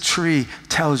that this tree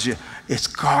tells you it's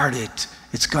guarded,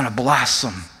 it's going to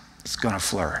blossom, it's going to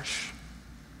flourish.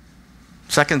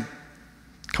 Second,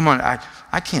 come on,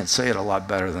 I can't say it a lot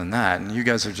better than that, and you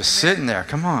guys are just sitting there.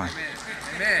 Come on.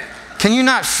 Amen. Can you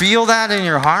not feel that in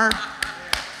your heart?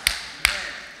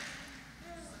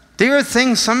 There are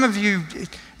things, some of you,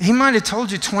 he might have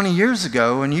told you 20 years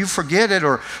ago and you forget it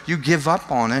or you give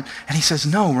up on it. And he says,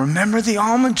 no, remember the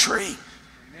almond tree.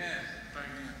 Amen.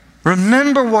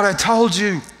 Remember what I told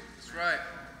you. That's right.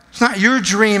 It's not your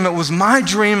dream. It was my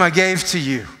dream I gave to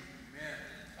you. Amen.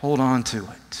 Hold on to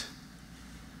it.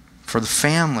 For the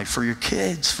family, for your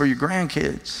kids, for your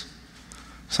grandkids.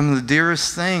 Some of the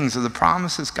dearest things are the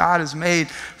promises God has made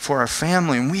for our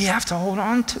family. And we have to hold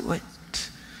on to it.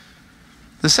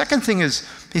 The second thing is,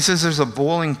 he says there's a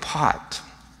boiling pot.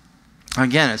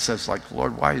 Again, it says, like,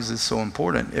 Lord, why is this so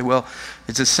important? Well,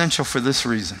 it's essential for this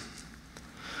reason.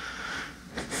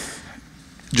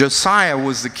 Josiah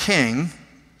was the king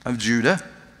of Judah,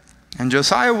 and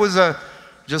Josiah was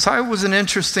an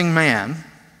interesting man.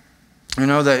 You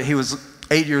know that he was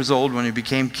 8 years old when he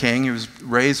became king. He was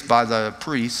raised by the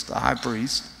priest, the high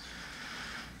priest.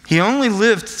 He only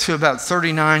lived to about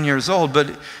 39 years old,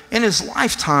 but in his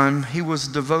lifetime, he was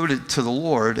devoted to the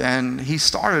Lord, and he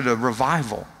started a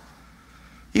revival.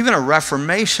 Even a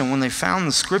reformation, when they found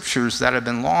the scriptures that had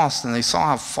been lost and they saw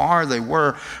how far they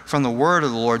were from the word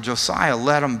of the Lord, Josiah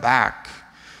led them back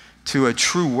to a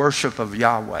true worship of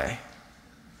Yahweh.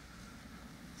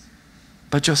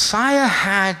 But Josiah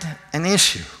had an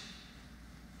issue.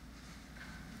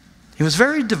 He was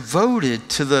very devoted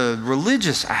to the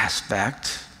religious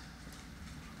aspect,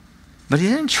 but he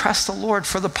didn't trust the Lord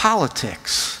for the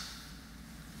politics.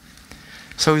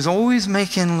 So he's always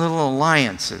making little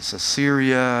alliances,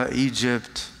 Assyria,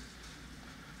 Egypt.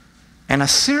 And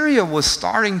Assyria was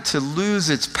starting to lose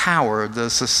its power. The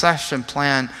secession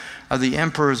plan of the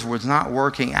emperors was not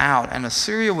working out, and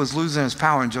Assyria was losing its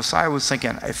power. And Josiah was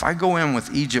thinking, if I go in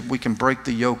with Egypt, we can break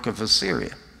the yoke of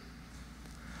Assyria.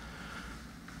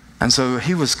 And so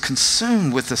he was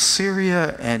consumed with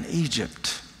Assyria and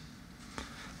Egypt.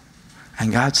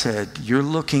 And God said, you're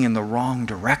looking in the wrong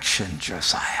direction,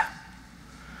 Josiah.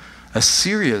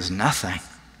 Assyria is nothing.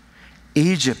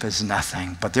 Egypt is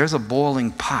nothing. But there's a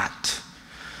boiling pot.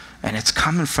 And it's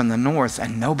coming from the north,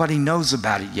 and nobody knows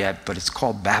about it yet, but it's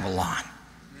called Babylon.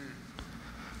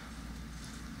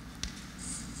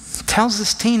 It tells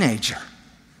this teenager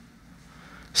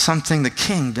something the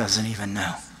king doesn't even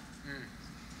know.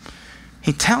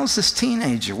 He tells this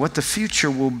teenager what the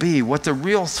future will be, what the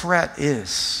real threat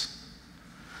is.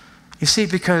 You see,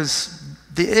 because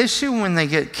the issue when they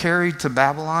get carried to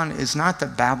Babylon is not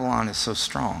that Babylon is so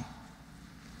strong.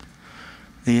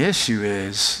 The issue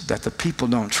is that the people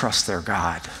don't trust their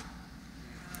God.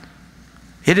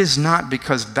 It is not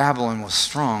because Babylon was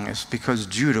strong, it's because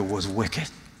Judah was wicked.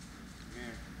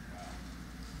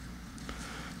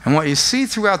 And what you see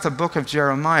throughout the book of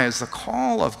Jeremiah is the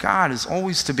call of God is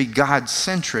always to be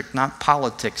God-centric, not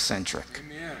politics-centric.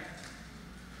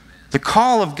 The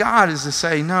call of God is to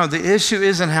say, no, the issue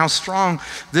isn't how strong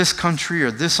this country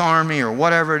or this army or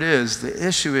whatever it is. The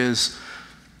issue is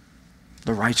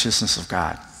the righteousness of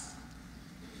God.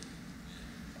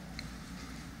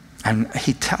 And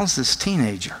he tells this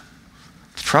teenager,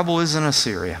 the trouble isn't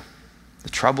Assyria. The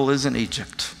trouble isn't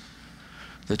Egypt.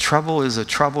 The trouble is a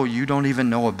trouble you don't even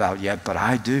know about yet, but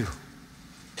I do.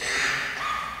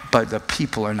 But the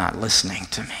people are not listening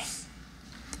to me.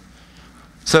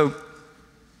 So,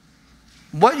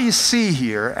 what you see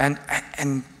here, and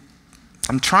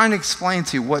I'm trying to explain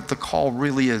to you what the call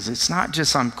really is. It's not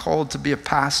just I'm called to be a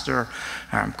pastor,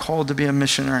 or I'm called to be a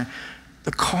missionary.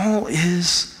 The call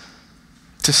is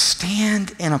to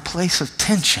stand in a place of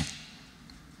tension.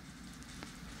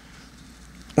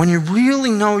 When you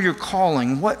really know your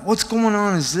calling, what's going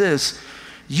on is this.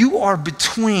 You are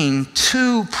between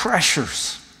two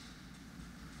pressures.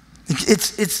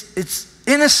 It's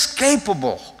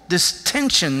inescapable, this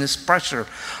tension, this pressure.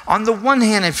 On the one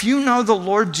hand, if you know the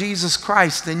Lord Jesus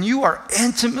Christ, then you are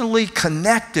intimately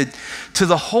connected to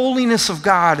the holiness of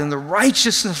God and the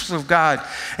righteousness of God.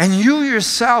 And you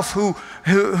yourself who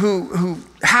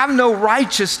have no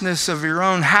righteousness of your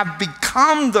own have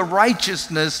become the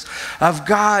righteousness of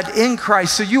God in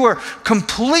Christ. So you are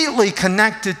completely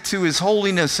connected to his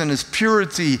holiness and his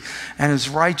purity and his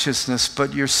righteousness,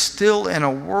 but you're still in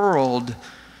a world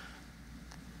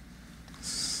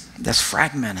that's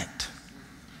fragmented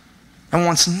and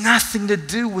wants nothing to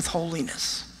do with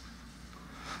holiness,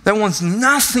 that wants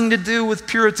nothing to do with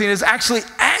purity, and is actually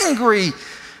angry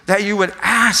that you would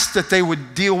ask that they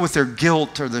would deal with their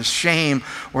guilt or their shame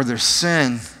or their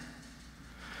sin.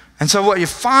 And so what you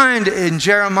find in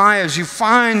Jeremiah is you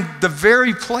find the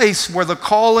very place where the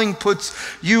calling puts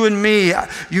you and me.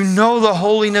 You know the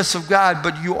holiness of God,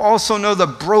 but you also know the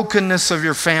brokenness of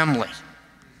your family.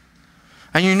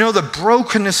 And you know the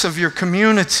brokenness of your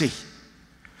community.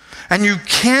 And you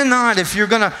cannot, if you're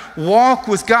going to walk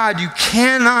with God, you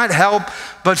cannot help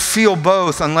but feel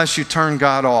both unless you turn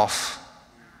God off.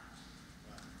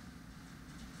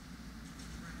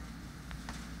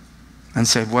 And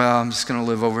say, well, I'm just going to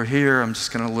live over here. I'm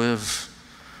just going to live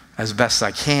as best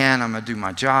I can. I'm going to do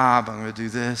my job. I'm going to do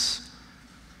this.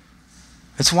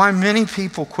 It's why many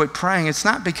people quit praying. It's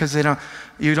not because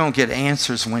you don't get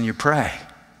answers when you pray.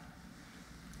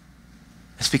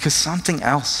 It's because something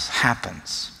else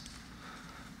happens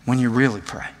when you really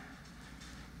pray.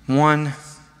 One,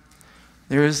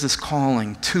 there is this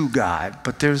calling to God,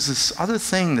 but there's this other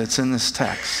thing that's in this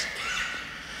text.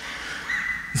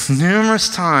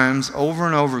 Numerous times, over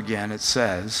and over again, it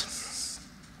says,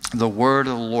 the word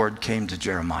of the Lord came to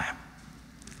Jeremiah.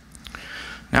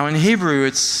 Now in Hebrew,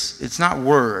 it's not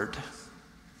word.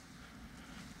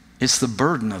 It's the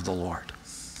burden of the Lord.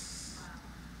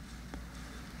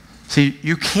 See,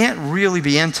 you can't really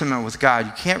be intimate with God.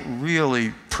 You can't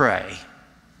really pray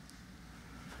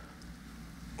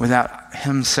without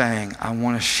him saying, I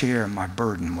want to share my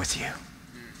burden with you.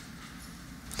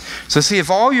 So see,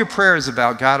 if all your prayer is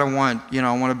about, God, I want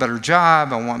a better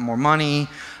job, I want more money,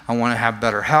 I want to have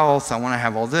better health, I want to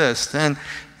have all this, then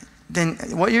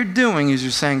what you're doing is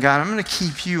you're saying, God, I'm going to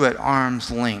keep you at arm's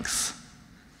length.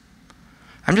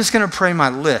 I'm just going to pray my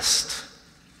list.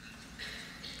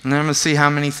 And then I'm going to see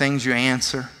how many things you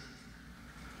answer.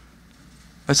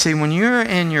 But see, when you're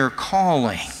in your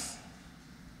calling,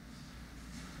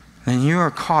 then you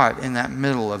are caught in that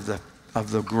middle of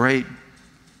the great,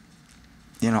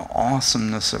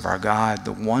 awesomeness of our God,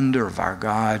 the wonder of our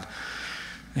God,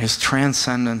 his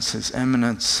transcendence, his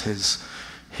immanence, his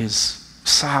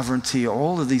sovereignty.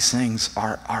 All of these things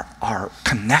are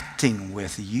connecting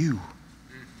with you.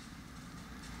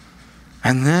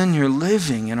 And then you're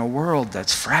living in a world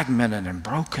that's fragmented and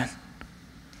broken.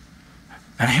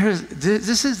 And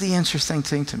this is the interesting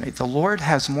thing to me. The Lord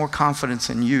has more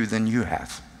confidence in you than you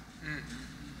have.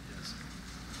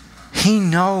 He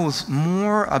knows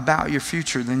more about your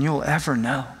future than you'll ever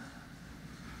know.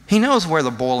 He knows where the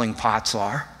boiling pots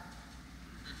are.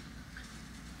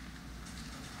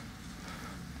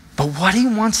 But what he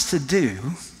wants to do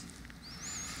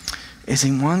is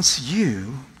he wants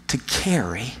you to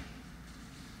carry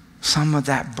some of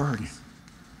that burden.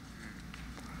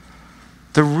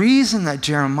 The reason that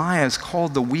Jeremiah is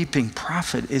called the weeping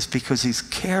prophet is because he's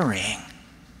carrying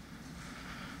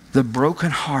the broken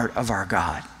heart of our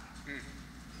God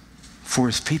for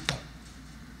his people.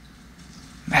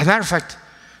 As a matter of fact,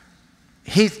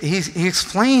 he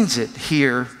explains it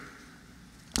here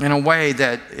in a way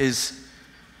that is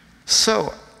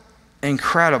so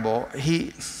incredible.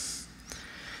 He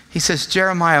says,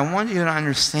 Jeremiah, I want you to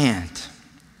understand,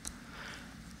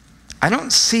 I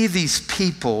don't see these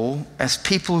people as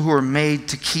people who are made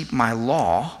to keep my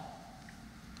law.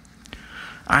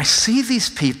 I see these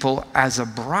people as a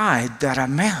bride that I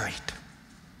married.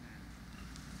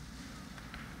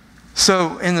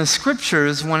 So in the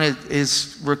scriptures, when it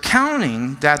is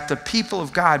recounting that the people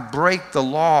of God break the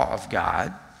law of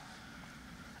God,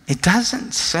 it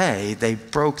doesn't say they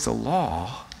broke the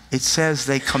law. It says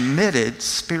they committed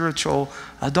spiritual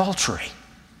adultery.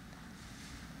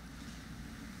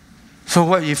 So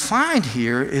what you find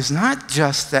here is not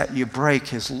just that you break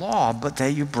his law, but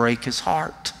that you break his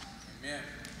heart. Amen.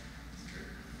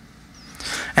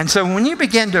 And so when you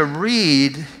begin to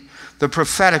read the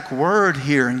prophetic word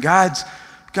here and God's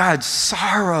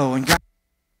sorrow and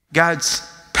God's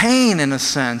pain in a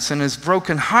sense and his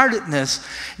brokenheartedness,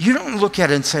 you don't look at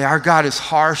it and say, our God is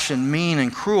harsh and mean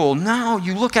and cruel. No,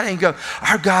 you look at it and go,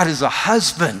 our God is a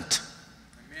husband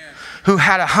who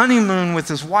had a honeymoon with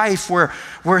his wife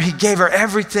where he gave her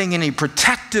everything and he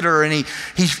protected her and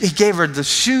he gave her the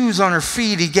shoes on her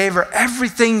feet. He gave her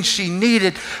everything she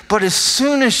needed. But as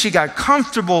soon as she got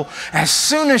comfortable, as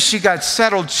soon as she got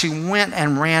settled, she went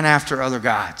and ran after other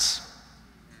gods.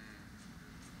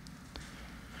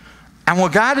 And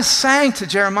what God is saying to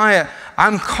Jeremiah,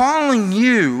 I'm calling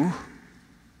you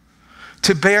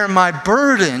to bear my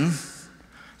burden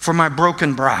for my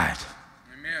broken bride.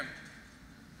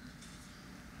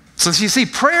 So you see,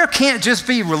 prayer can't just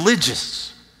be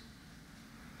religious.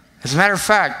 As a matter of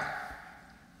fact,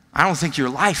 I don't think your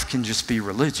life can just be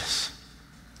religious.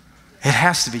 It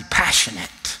has to be passionate.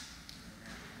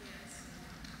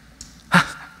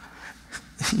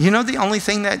 You know the only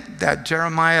thing that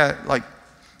Jeremiah,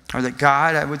 or that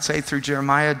God, I would say, through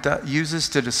Jeremiah uses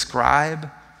to describe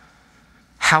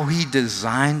how he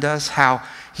designed us, how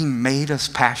he made us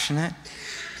passionate?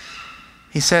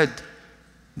 He said,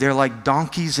 they're like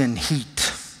donkeys in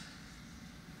heat.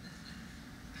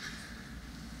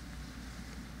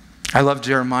 I love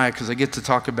Jeremiah because I get to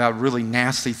talk about really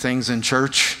nasty things in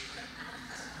church.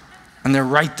 And they're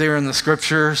right there in the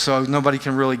scripture, so nobody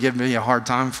can really give me a hard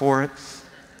time for it.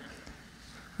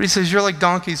 But he says, you're like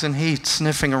donkeys in heat,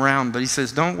 sniffing around. But he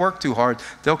says, don't work too hard.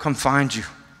 They'll come find you.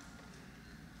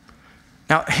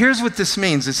 Now, here's what this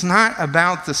means. It's not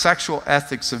about the sexual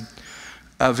ethics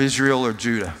of Israel or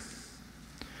Judah.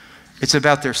 It's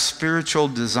about their spiritual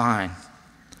design.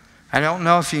 I don't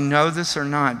know if you know this or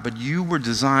not, but you were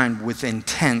designed with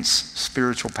intense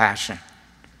spiritual passion.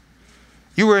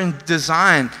 You were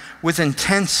designed with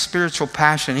intense spiritual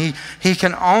passion.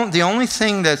 The only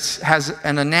thing that has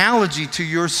an analogy to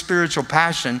your spiritual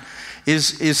passion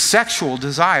is sexual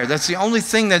desire. That's the only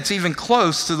thing that's even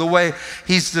close to the way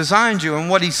he's designed you. And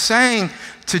what he's saying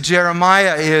to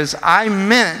Jeremiah is, I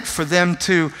meant for them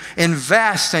to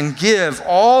invest and give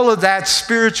all of that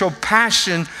spiritual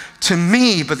passion to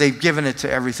me, but they've given it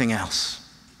to everything else.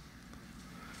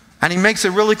 And he makes it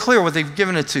really clear what they've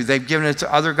given it to. They've given it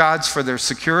to other gods for their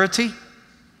security,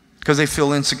 because they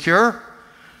feel insecure.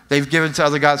 They've given it to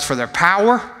other gods for their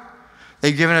power.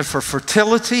 They've given it for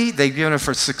fertility. They've given it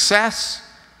for success.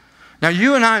 Now,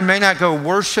 you and I may not go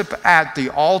worship at the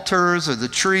altars or the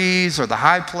trees or the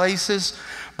high places,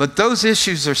 but those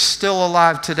issues are still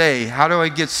alive today. How do I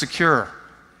get secure?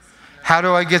 How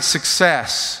do I get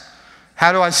success?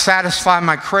 How do I satisfy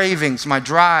my cravings, my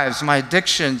drives, my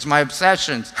addictions, my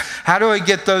obsessions? How do I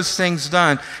get those things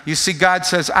done? You see, God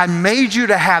says, I made you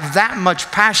to have that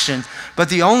much passion, but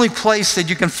the only place that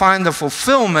you can find the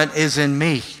fulfillment is in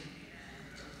me.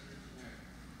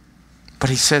 But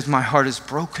he says, my heart is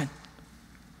broken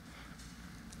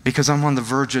because I'm on the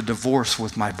verge of divorce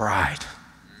with my bride.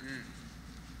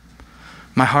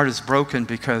 My heart is broken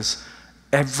because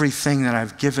everything that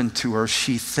I've given to her,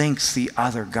 she thinks the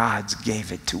other gods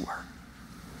gave it to her.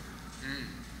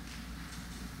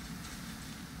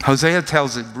 Hosea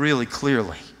tells it really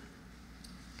clearly.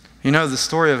 You know the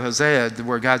story of Hosea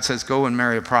where God says, go and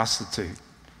marry a prostitute.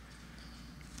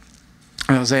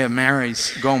 And Hosea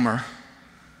marries Gomer,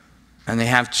 and they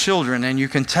have children, and you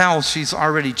can tell she's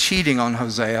already cheating on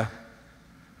Hosea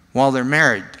while they're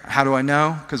married. How do I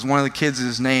know? Because one of the kids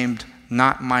is named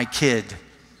Not My Kid.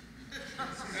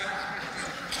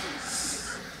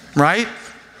 Right?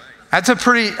 That's a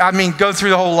pretty, go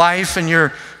through the whole life and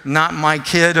you're not my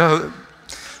kid,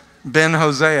 Ben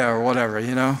Hosea or whatever,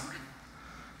 you know.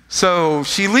 So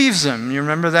she leaves him. You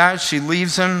remember that? She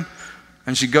leaves him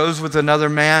and she goes with another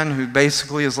man who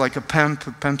basically is like a pimp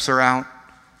who pimps her out.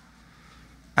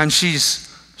 And she's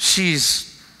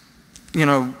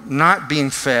not being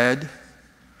fed.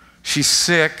 She's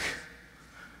sick.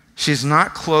 She's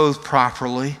not clothed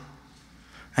properly.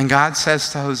 And God says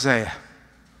to Hosea,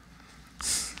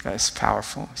 that's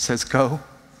powerful. He says, go,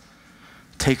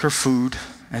 take her food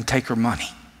and take her money.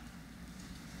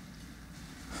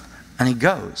 And he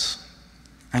goes.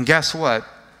 And guess what?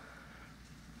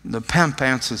 The pimp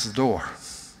answers the door.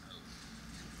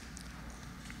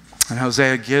 And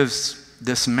Hosea gives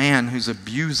this man who's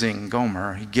abusing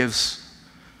Gomer, he gives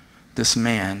this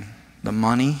man the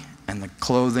money and the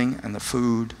clothing and the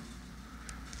food.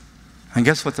 And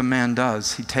guess what the man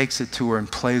does? He takes it to her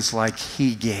and plays like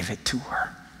he gave it to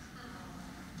her.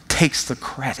 Takes the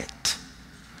credit.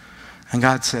 And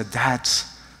God said,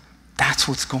 that's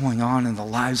what's going on in the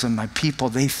lives of my people.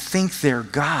 They think their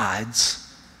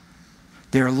gods,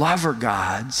 their lover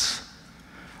gods,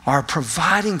 are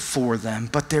providing for them,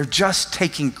 but they're just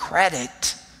taking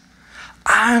credit.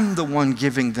 I'm the one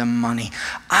giving them money.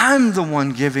 I'm the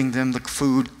one giving them the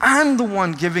food. I'm the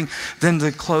one giving them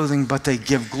the clothing, but they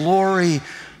give glory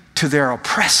to their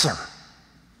oppressor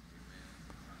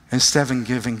instead of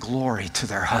giving glory to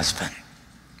their husband.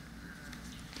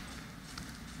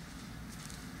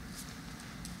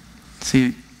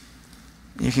 See,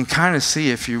 you can kind of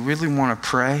see if you really want to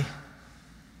pray,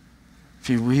 if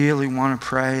you really want to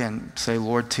pray and say,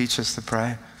 Lord, teach us to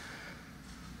pray.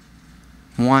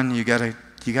 One, you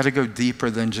gotta go deeper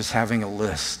than just having a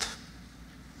list.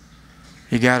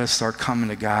 You gotta start coming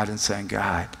to God and saying,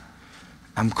 God,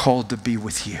 I'm called to be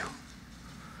with you.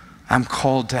 I'm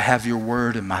called to have your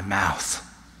word in my mouth.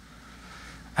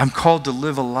 I'm called to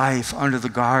live a life under the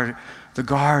guard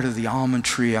of the almond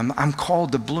tree. I'm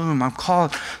called to bloom. I'm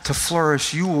called to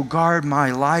flourish. You will guard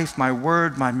my life, my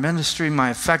word, my ministry,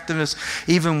 my effectiveness.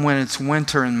 Even when it's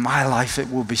winter in my life,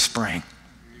 it will be spring.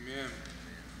 Amen.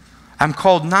 I'm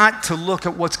called not to look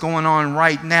at what's going on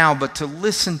right now, but to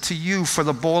listen to you for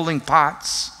the boiling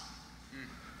pots.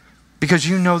 Because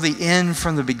you know the end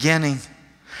from the beginning.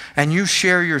 And you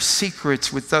share your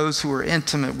secrets with those who are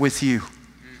intimate with you.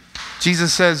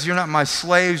 Jesus says, you're not my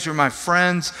slaves, you're my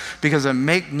friends, because I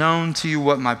make known to you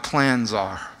what my plans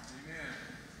are. Amen.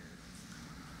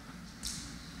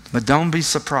 But don't be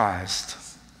surprised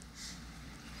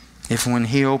if when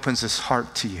he opens his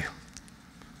heart to you,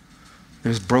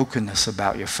 there's brokenness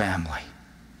about your family.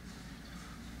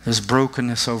 There's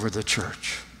brokenness over the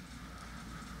church.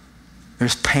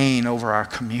 There's pain over our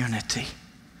community.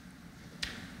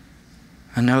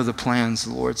 I know the plans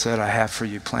the Lord said I have for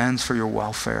you, plans for your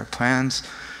welfare, plans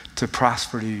to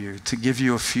prosper to you, to give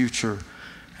you a future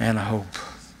and a hope.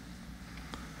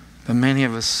 But many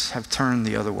of us have turned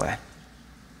the other way.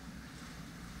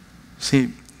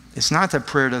 See, it's not that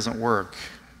prayer doesn't work,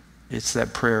 it's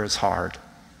that prayer is hard.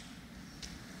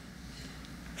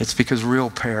 It's because real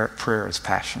prayer is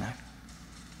passionate.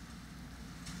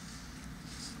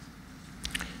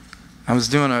 I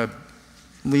was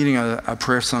leading a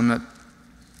prayer summit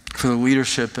for the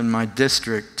leadership in my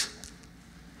district.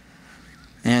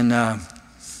 And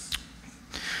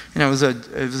it was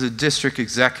a district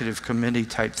executive committee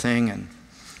type thing, and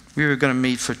we were going to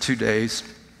meet for 2 days.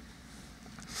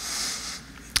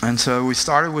 And so we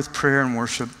started with prayer and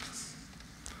worship.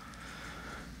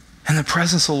 And the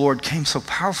presence of the Lord came so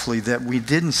powerfully that we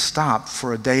didn't stop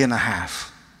for a day and a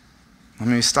half. I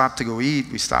mean, we stopped to go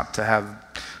eat, we stopped to have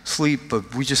sleep,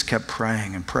 but we just kept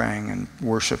praying and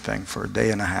worshiping for a day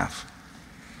and a half.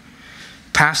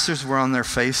 Pastors were on their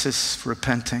faces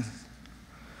repenting.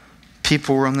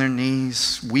 People were on their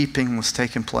knees. Weeping was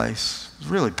taking place. It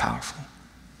was really powerful.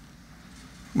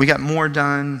 We got more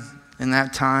done in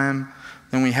that time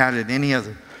than we had at any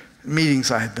other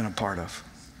meetings I had been a part of.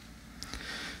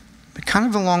 But kind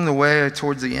of along the way,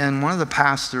 towards the end, one of the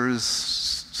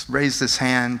pastors raised his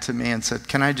hand to me and said,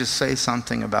 "Can I just say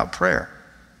something about prayer?"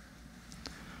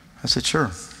 I said,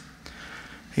 "Sure."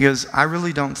 He goes, "I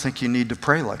really don't think you need to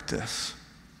pray like this."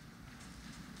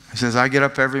 He says, "I get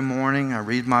up every morning, I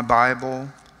read my Bible,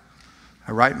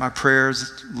 I write my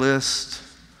prayers list,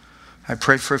 I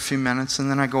pray for a few minutes,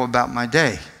 and then I go about my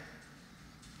day.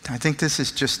 I think this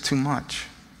is just too much."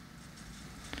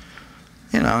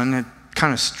 And it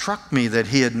kind of struck me that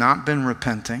he had not been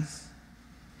repenting.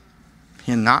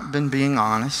 He had not been being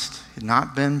honest. He had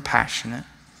not been passionate.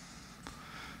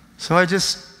 So I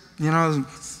just, I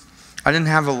didn't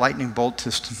have a lightning bolt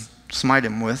to smite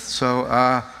him with. So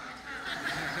I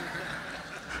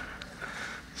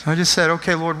just said,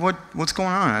 "Okay, Lord, what's going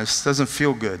on? This doesn't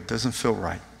feel good. Doesn't feel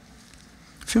right."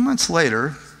 A few months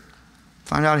later,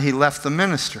 find out he left the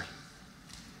ministry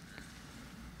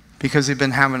because he'd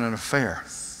been having an affair.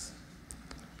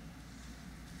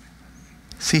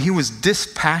 See, he was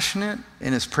dispassionate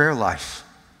in his prayer life,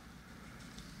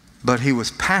 but he was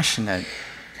passionate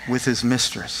with his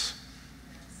mistress.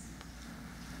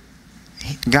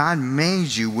 God made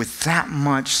you with that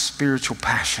much spiritual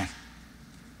passion,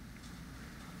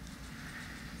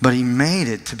 but he made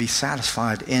it to be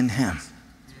satisfied in him.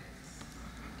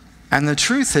 And the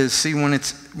truth is, see, when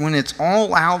it's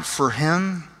all out for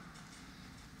him,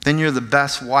 then you're the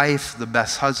best wife, the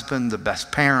best husband, the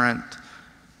best parent,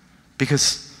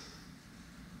 because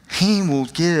he will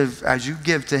give, as you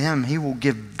give to him, he will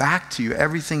give back to you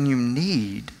everything you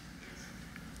need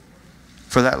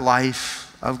for that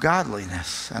life of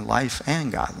godliness and life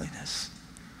and godliness.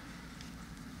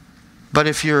 But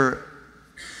if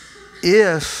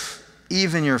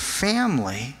even your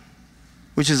family,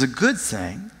 which is a good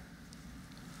thing,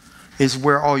 is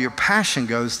where all your passion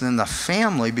goes, then the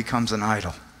family becomes an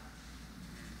idol.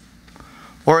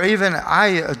 Or even, I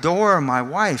adore my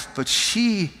wife, but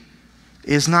she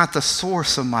is not the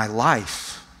source of my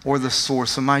life or the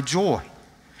source of my joy.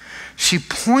 She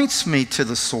points me to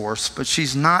the source, but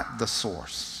she's not the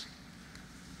source.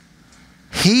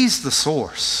 He's the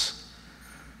source.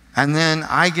 And then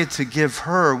I get to give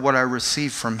her what I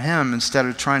receive from him instead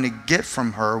of trying to get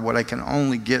from her what I can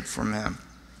only get from him.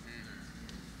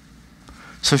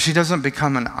 So she doesn't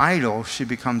become an idol, she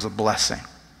becomes a blessing.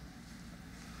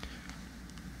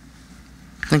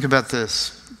 Think about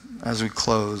this as we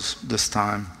close this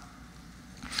time.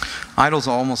 Idols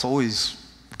are almost always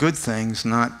good things,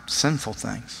 not sinful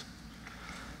things.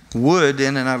 Wood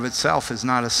in and of itself is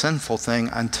not a sinful thing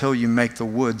until you make the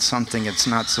wood something it's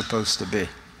not supposed to be.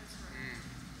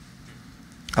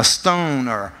 A stone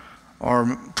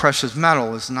or precious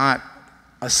metal is not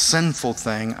a sinful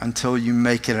thing until you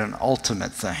make it an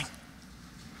ultimate thing.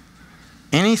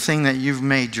 Anything that you've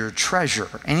made your treasure,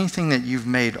 anything that you've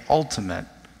made ultimate,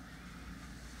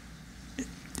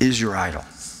 is your idol.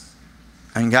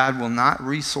 And God will not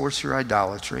resource your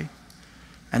idolatry,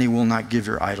 and he will not give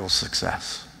your idol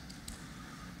success.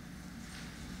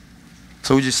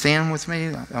 So would you stand with me?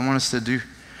 I want us to do.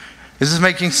 Is this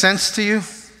making sense to you?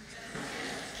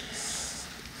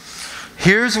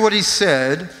 Here's what he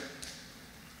said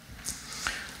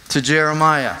to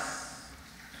Jeremiah.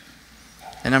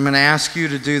 And I'm going to ask you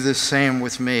to do the same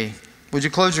with me. Would you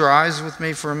close your eyes with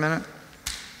me for a minute?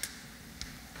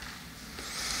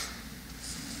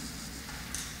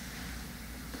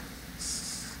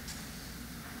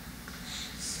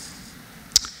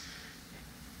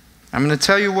 I'm going to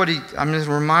tell you I'm going to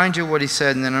remind you what he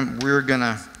said, and then we're going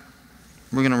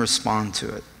to respond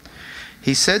to it.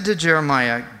 He said to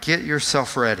Jeremiah, "Get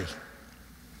yourself ready."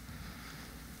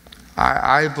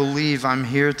 I believe I'm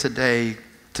here today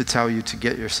to tell you to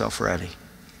get yourself ready.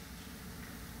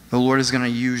 The Lord is going to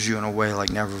use you in a way like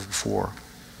never before.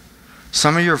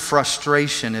 Some of your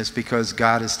frustration is because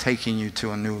God is taking you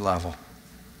to a new level,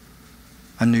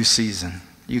 a new season.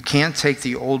 You can't take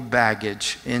the old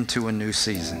baggage into a new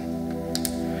season.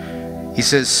 He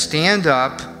says, "Stand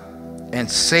up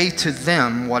and say to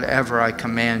them whatever I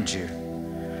command you.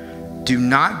 Do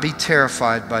not be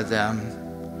terrified by them,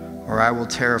 or I will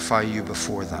terrify you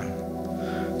before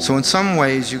them. So in some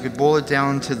ways, you could boil it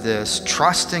down to this: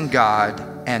 trust in God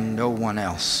and no one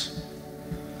else.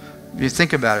 If you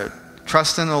think about it,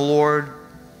 trust in the Lord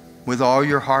with all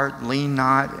your heart. Lean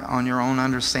not on your own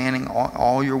understanding.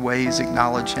 All your ways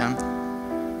acknowledge Him.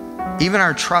 Even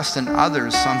our trust in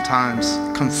others sometimes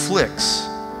conflicts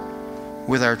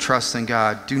with our trust in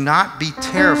God. Do not be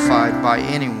terrified by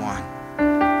anyone.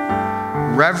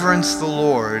 Reverence the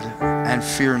Lord and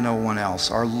fear no one else.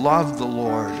 Or love the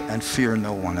Lord and fear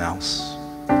no one else.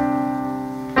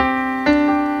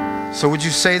 So would you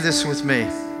say this with me?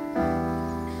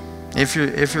 If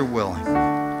you're willing.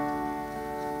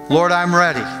 Lord, I'm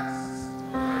ready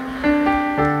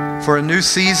for a new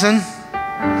season,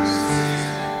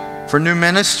 for new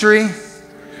ministry,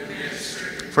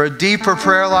 for a deeper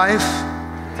prayer life.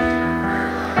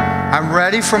 I'm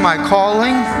ready for my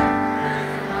calling,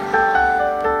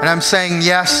 and I'm saying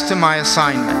yes to my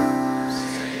assignment.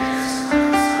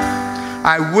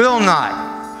 I will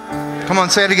not, come on,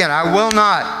 say it again, I will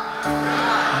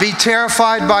not be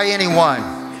terrified by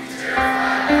anyone.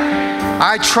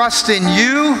 I trust in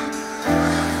you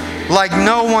like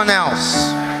no one else.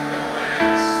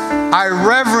 I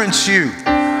reverence you.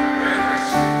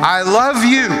 I love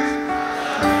you.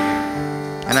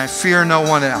 And I fear no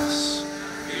one else.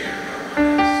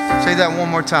 Say that one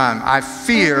more time. I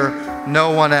fear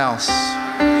no one else.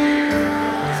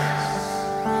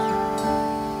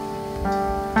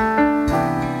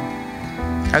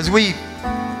 As we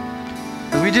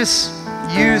just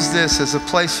use this as a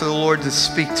place for the Lord to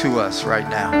speak to us right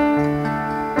now,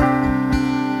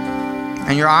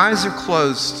 and your eyes are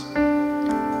closed,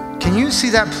 can you see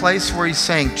that place where He's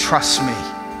saying, trust me?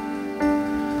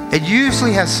 It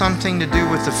usually has something to do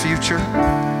with the future.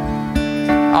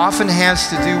 Often has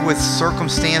to do with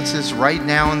circumstances right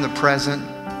now in the present.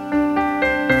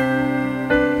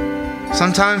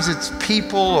 Sometimes it's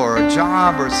people or a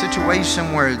job or a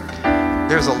situation where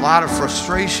there's a lot of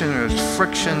frustration or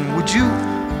friction. Would you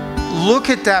look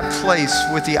at that place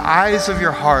with the eyes of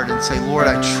your heart and say, Lord,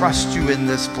 I trust you in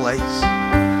this place.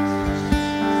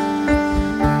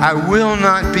 I will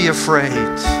not be afraid.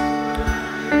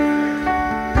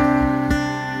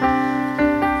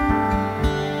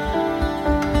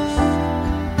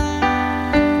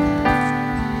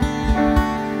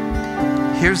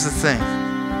 Here's the thing.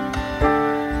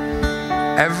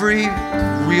 Every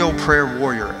real prayer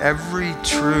warrior, every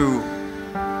true,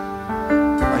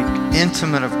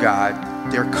 intimate of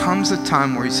God, there comes a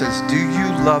time where He says, do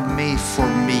you love me for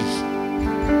me?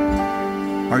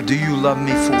 Or do you love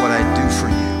me for what I do for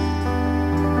you?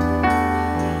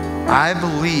 I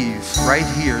believe right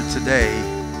here today,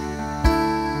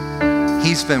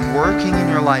 He's been working in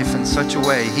your life in such a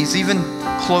way. He's even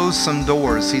closed some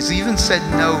doors. He's even said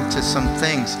no to some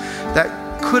things that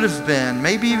could have been,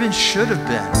 maybe even should have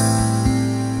been.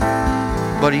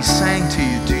 But He's saying to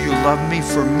you, do you love me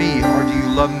for me, or do you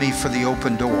love me for the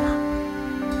open door?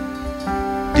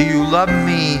 Do you love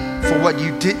me for what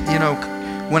you did,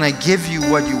 when I give you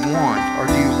what you want, or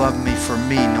do you love me for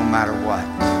me no matter what?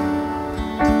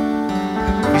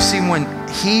 You see, when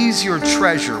He's your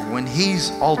treasure, when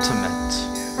He's ultimate,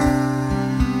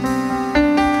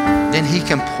 then He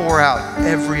can pour out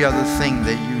every other thing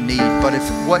that you need. But if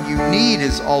what you need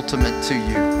is ultimate to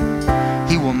you,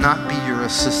 He will not be your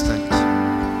assistant.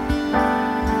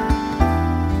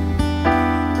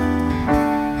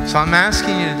 So I'm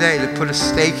asking you today to put a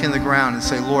stake in the ground and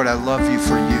say, Lord, I love you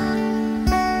for you.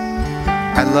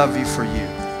 I love you for you.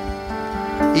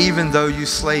 Even though you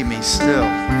slay me, still,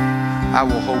 I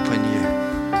will hope in you.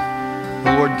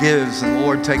 The Lord gives and the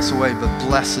Lord takes away, but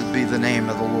blessed be the name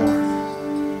of the Lord.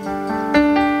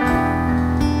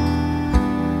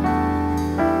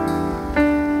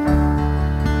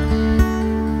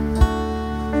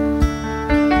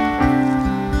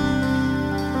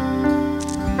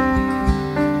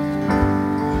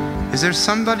 Is there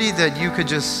somebody that you could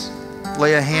just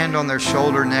lay a hand on their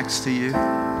shoulder next to you?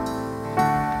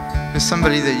 There's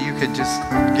somebody that you could just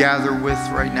gather with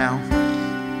right now?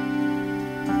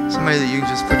 Somebody that you can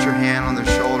just put your hand on their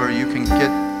shoulder, you can get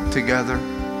together.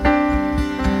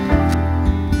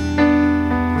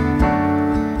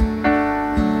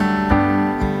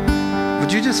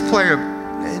 Would you just play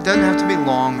it doesn't have to be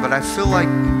long, but I feel like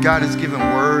God has given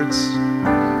words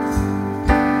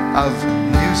of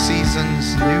new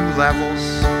seasons, new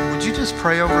levels. Would you just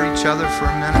pray over each other for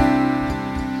a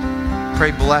minute?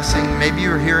 Pray blessing. Maybe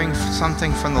you're hearing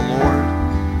something from the Lord.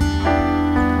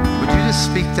 Would you just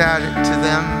speak that to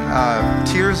them?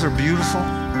 Tears are beautiful.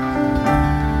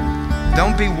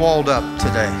 Don't be walled up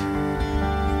today.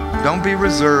 Don't be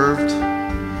reserved.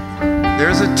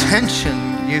 There's a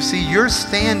tension. You see, you're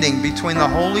standing between the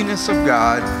holiness of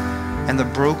God and the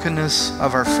brokenness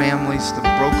of our families, the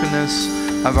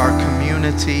brokenness of our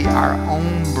community, our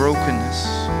own brokenness.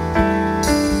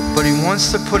 But he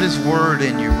wants to put his word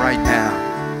in you right now.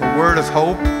 A word of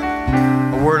hope,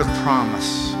 a word of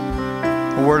promise,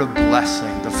 a word of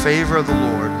blessing, the favor of the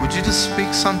Lord. Would you just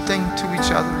speak something to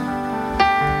each other?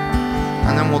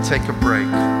 And then we'll take a break.